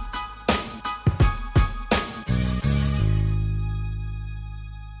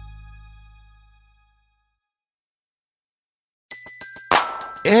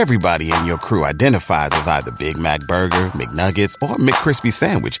 Everybody in your crew identifies as either Big Mac Burger, McNuggets, or McCrispy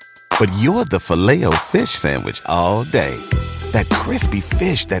Sandwich. But you're the Filet-O-Fish Sandwich all day. That crispy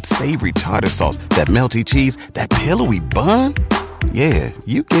fish, that savory tartar sauce, that melty cheese, that pillowy bun. Yeah,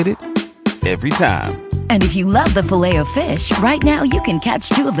 you get it. Every time. And if you love the Filet-O-Fish, right now you can catch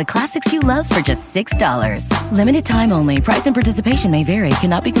 2 of the classics you love for just $6. Limited time only. Price and participation may vary.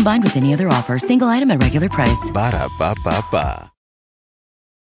 Cannot be combined with any other offer. Single item at regular price. Ba-da-ba-ba-ba.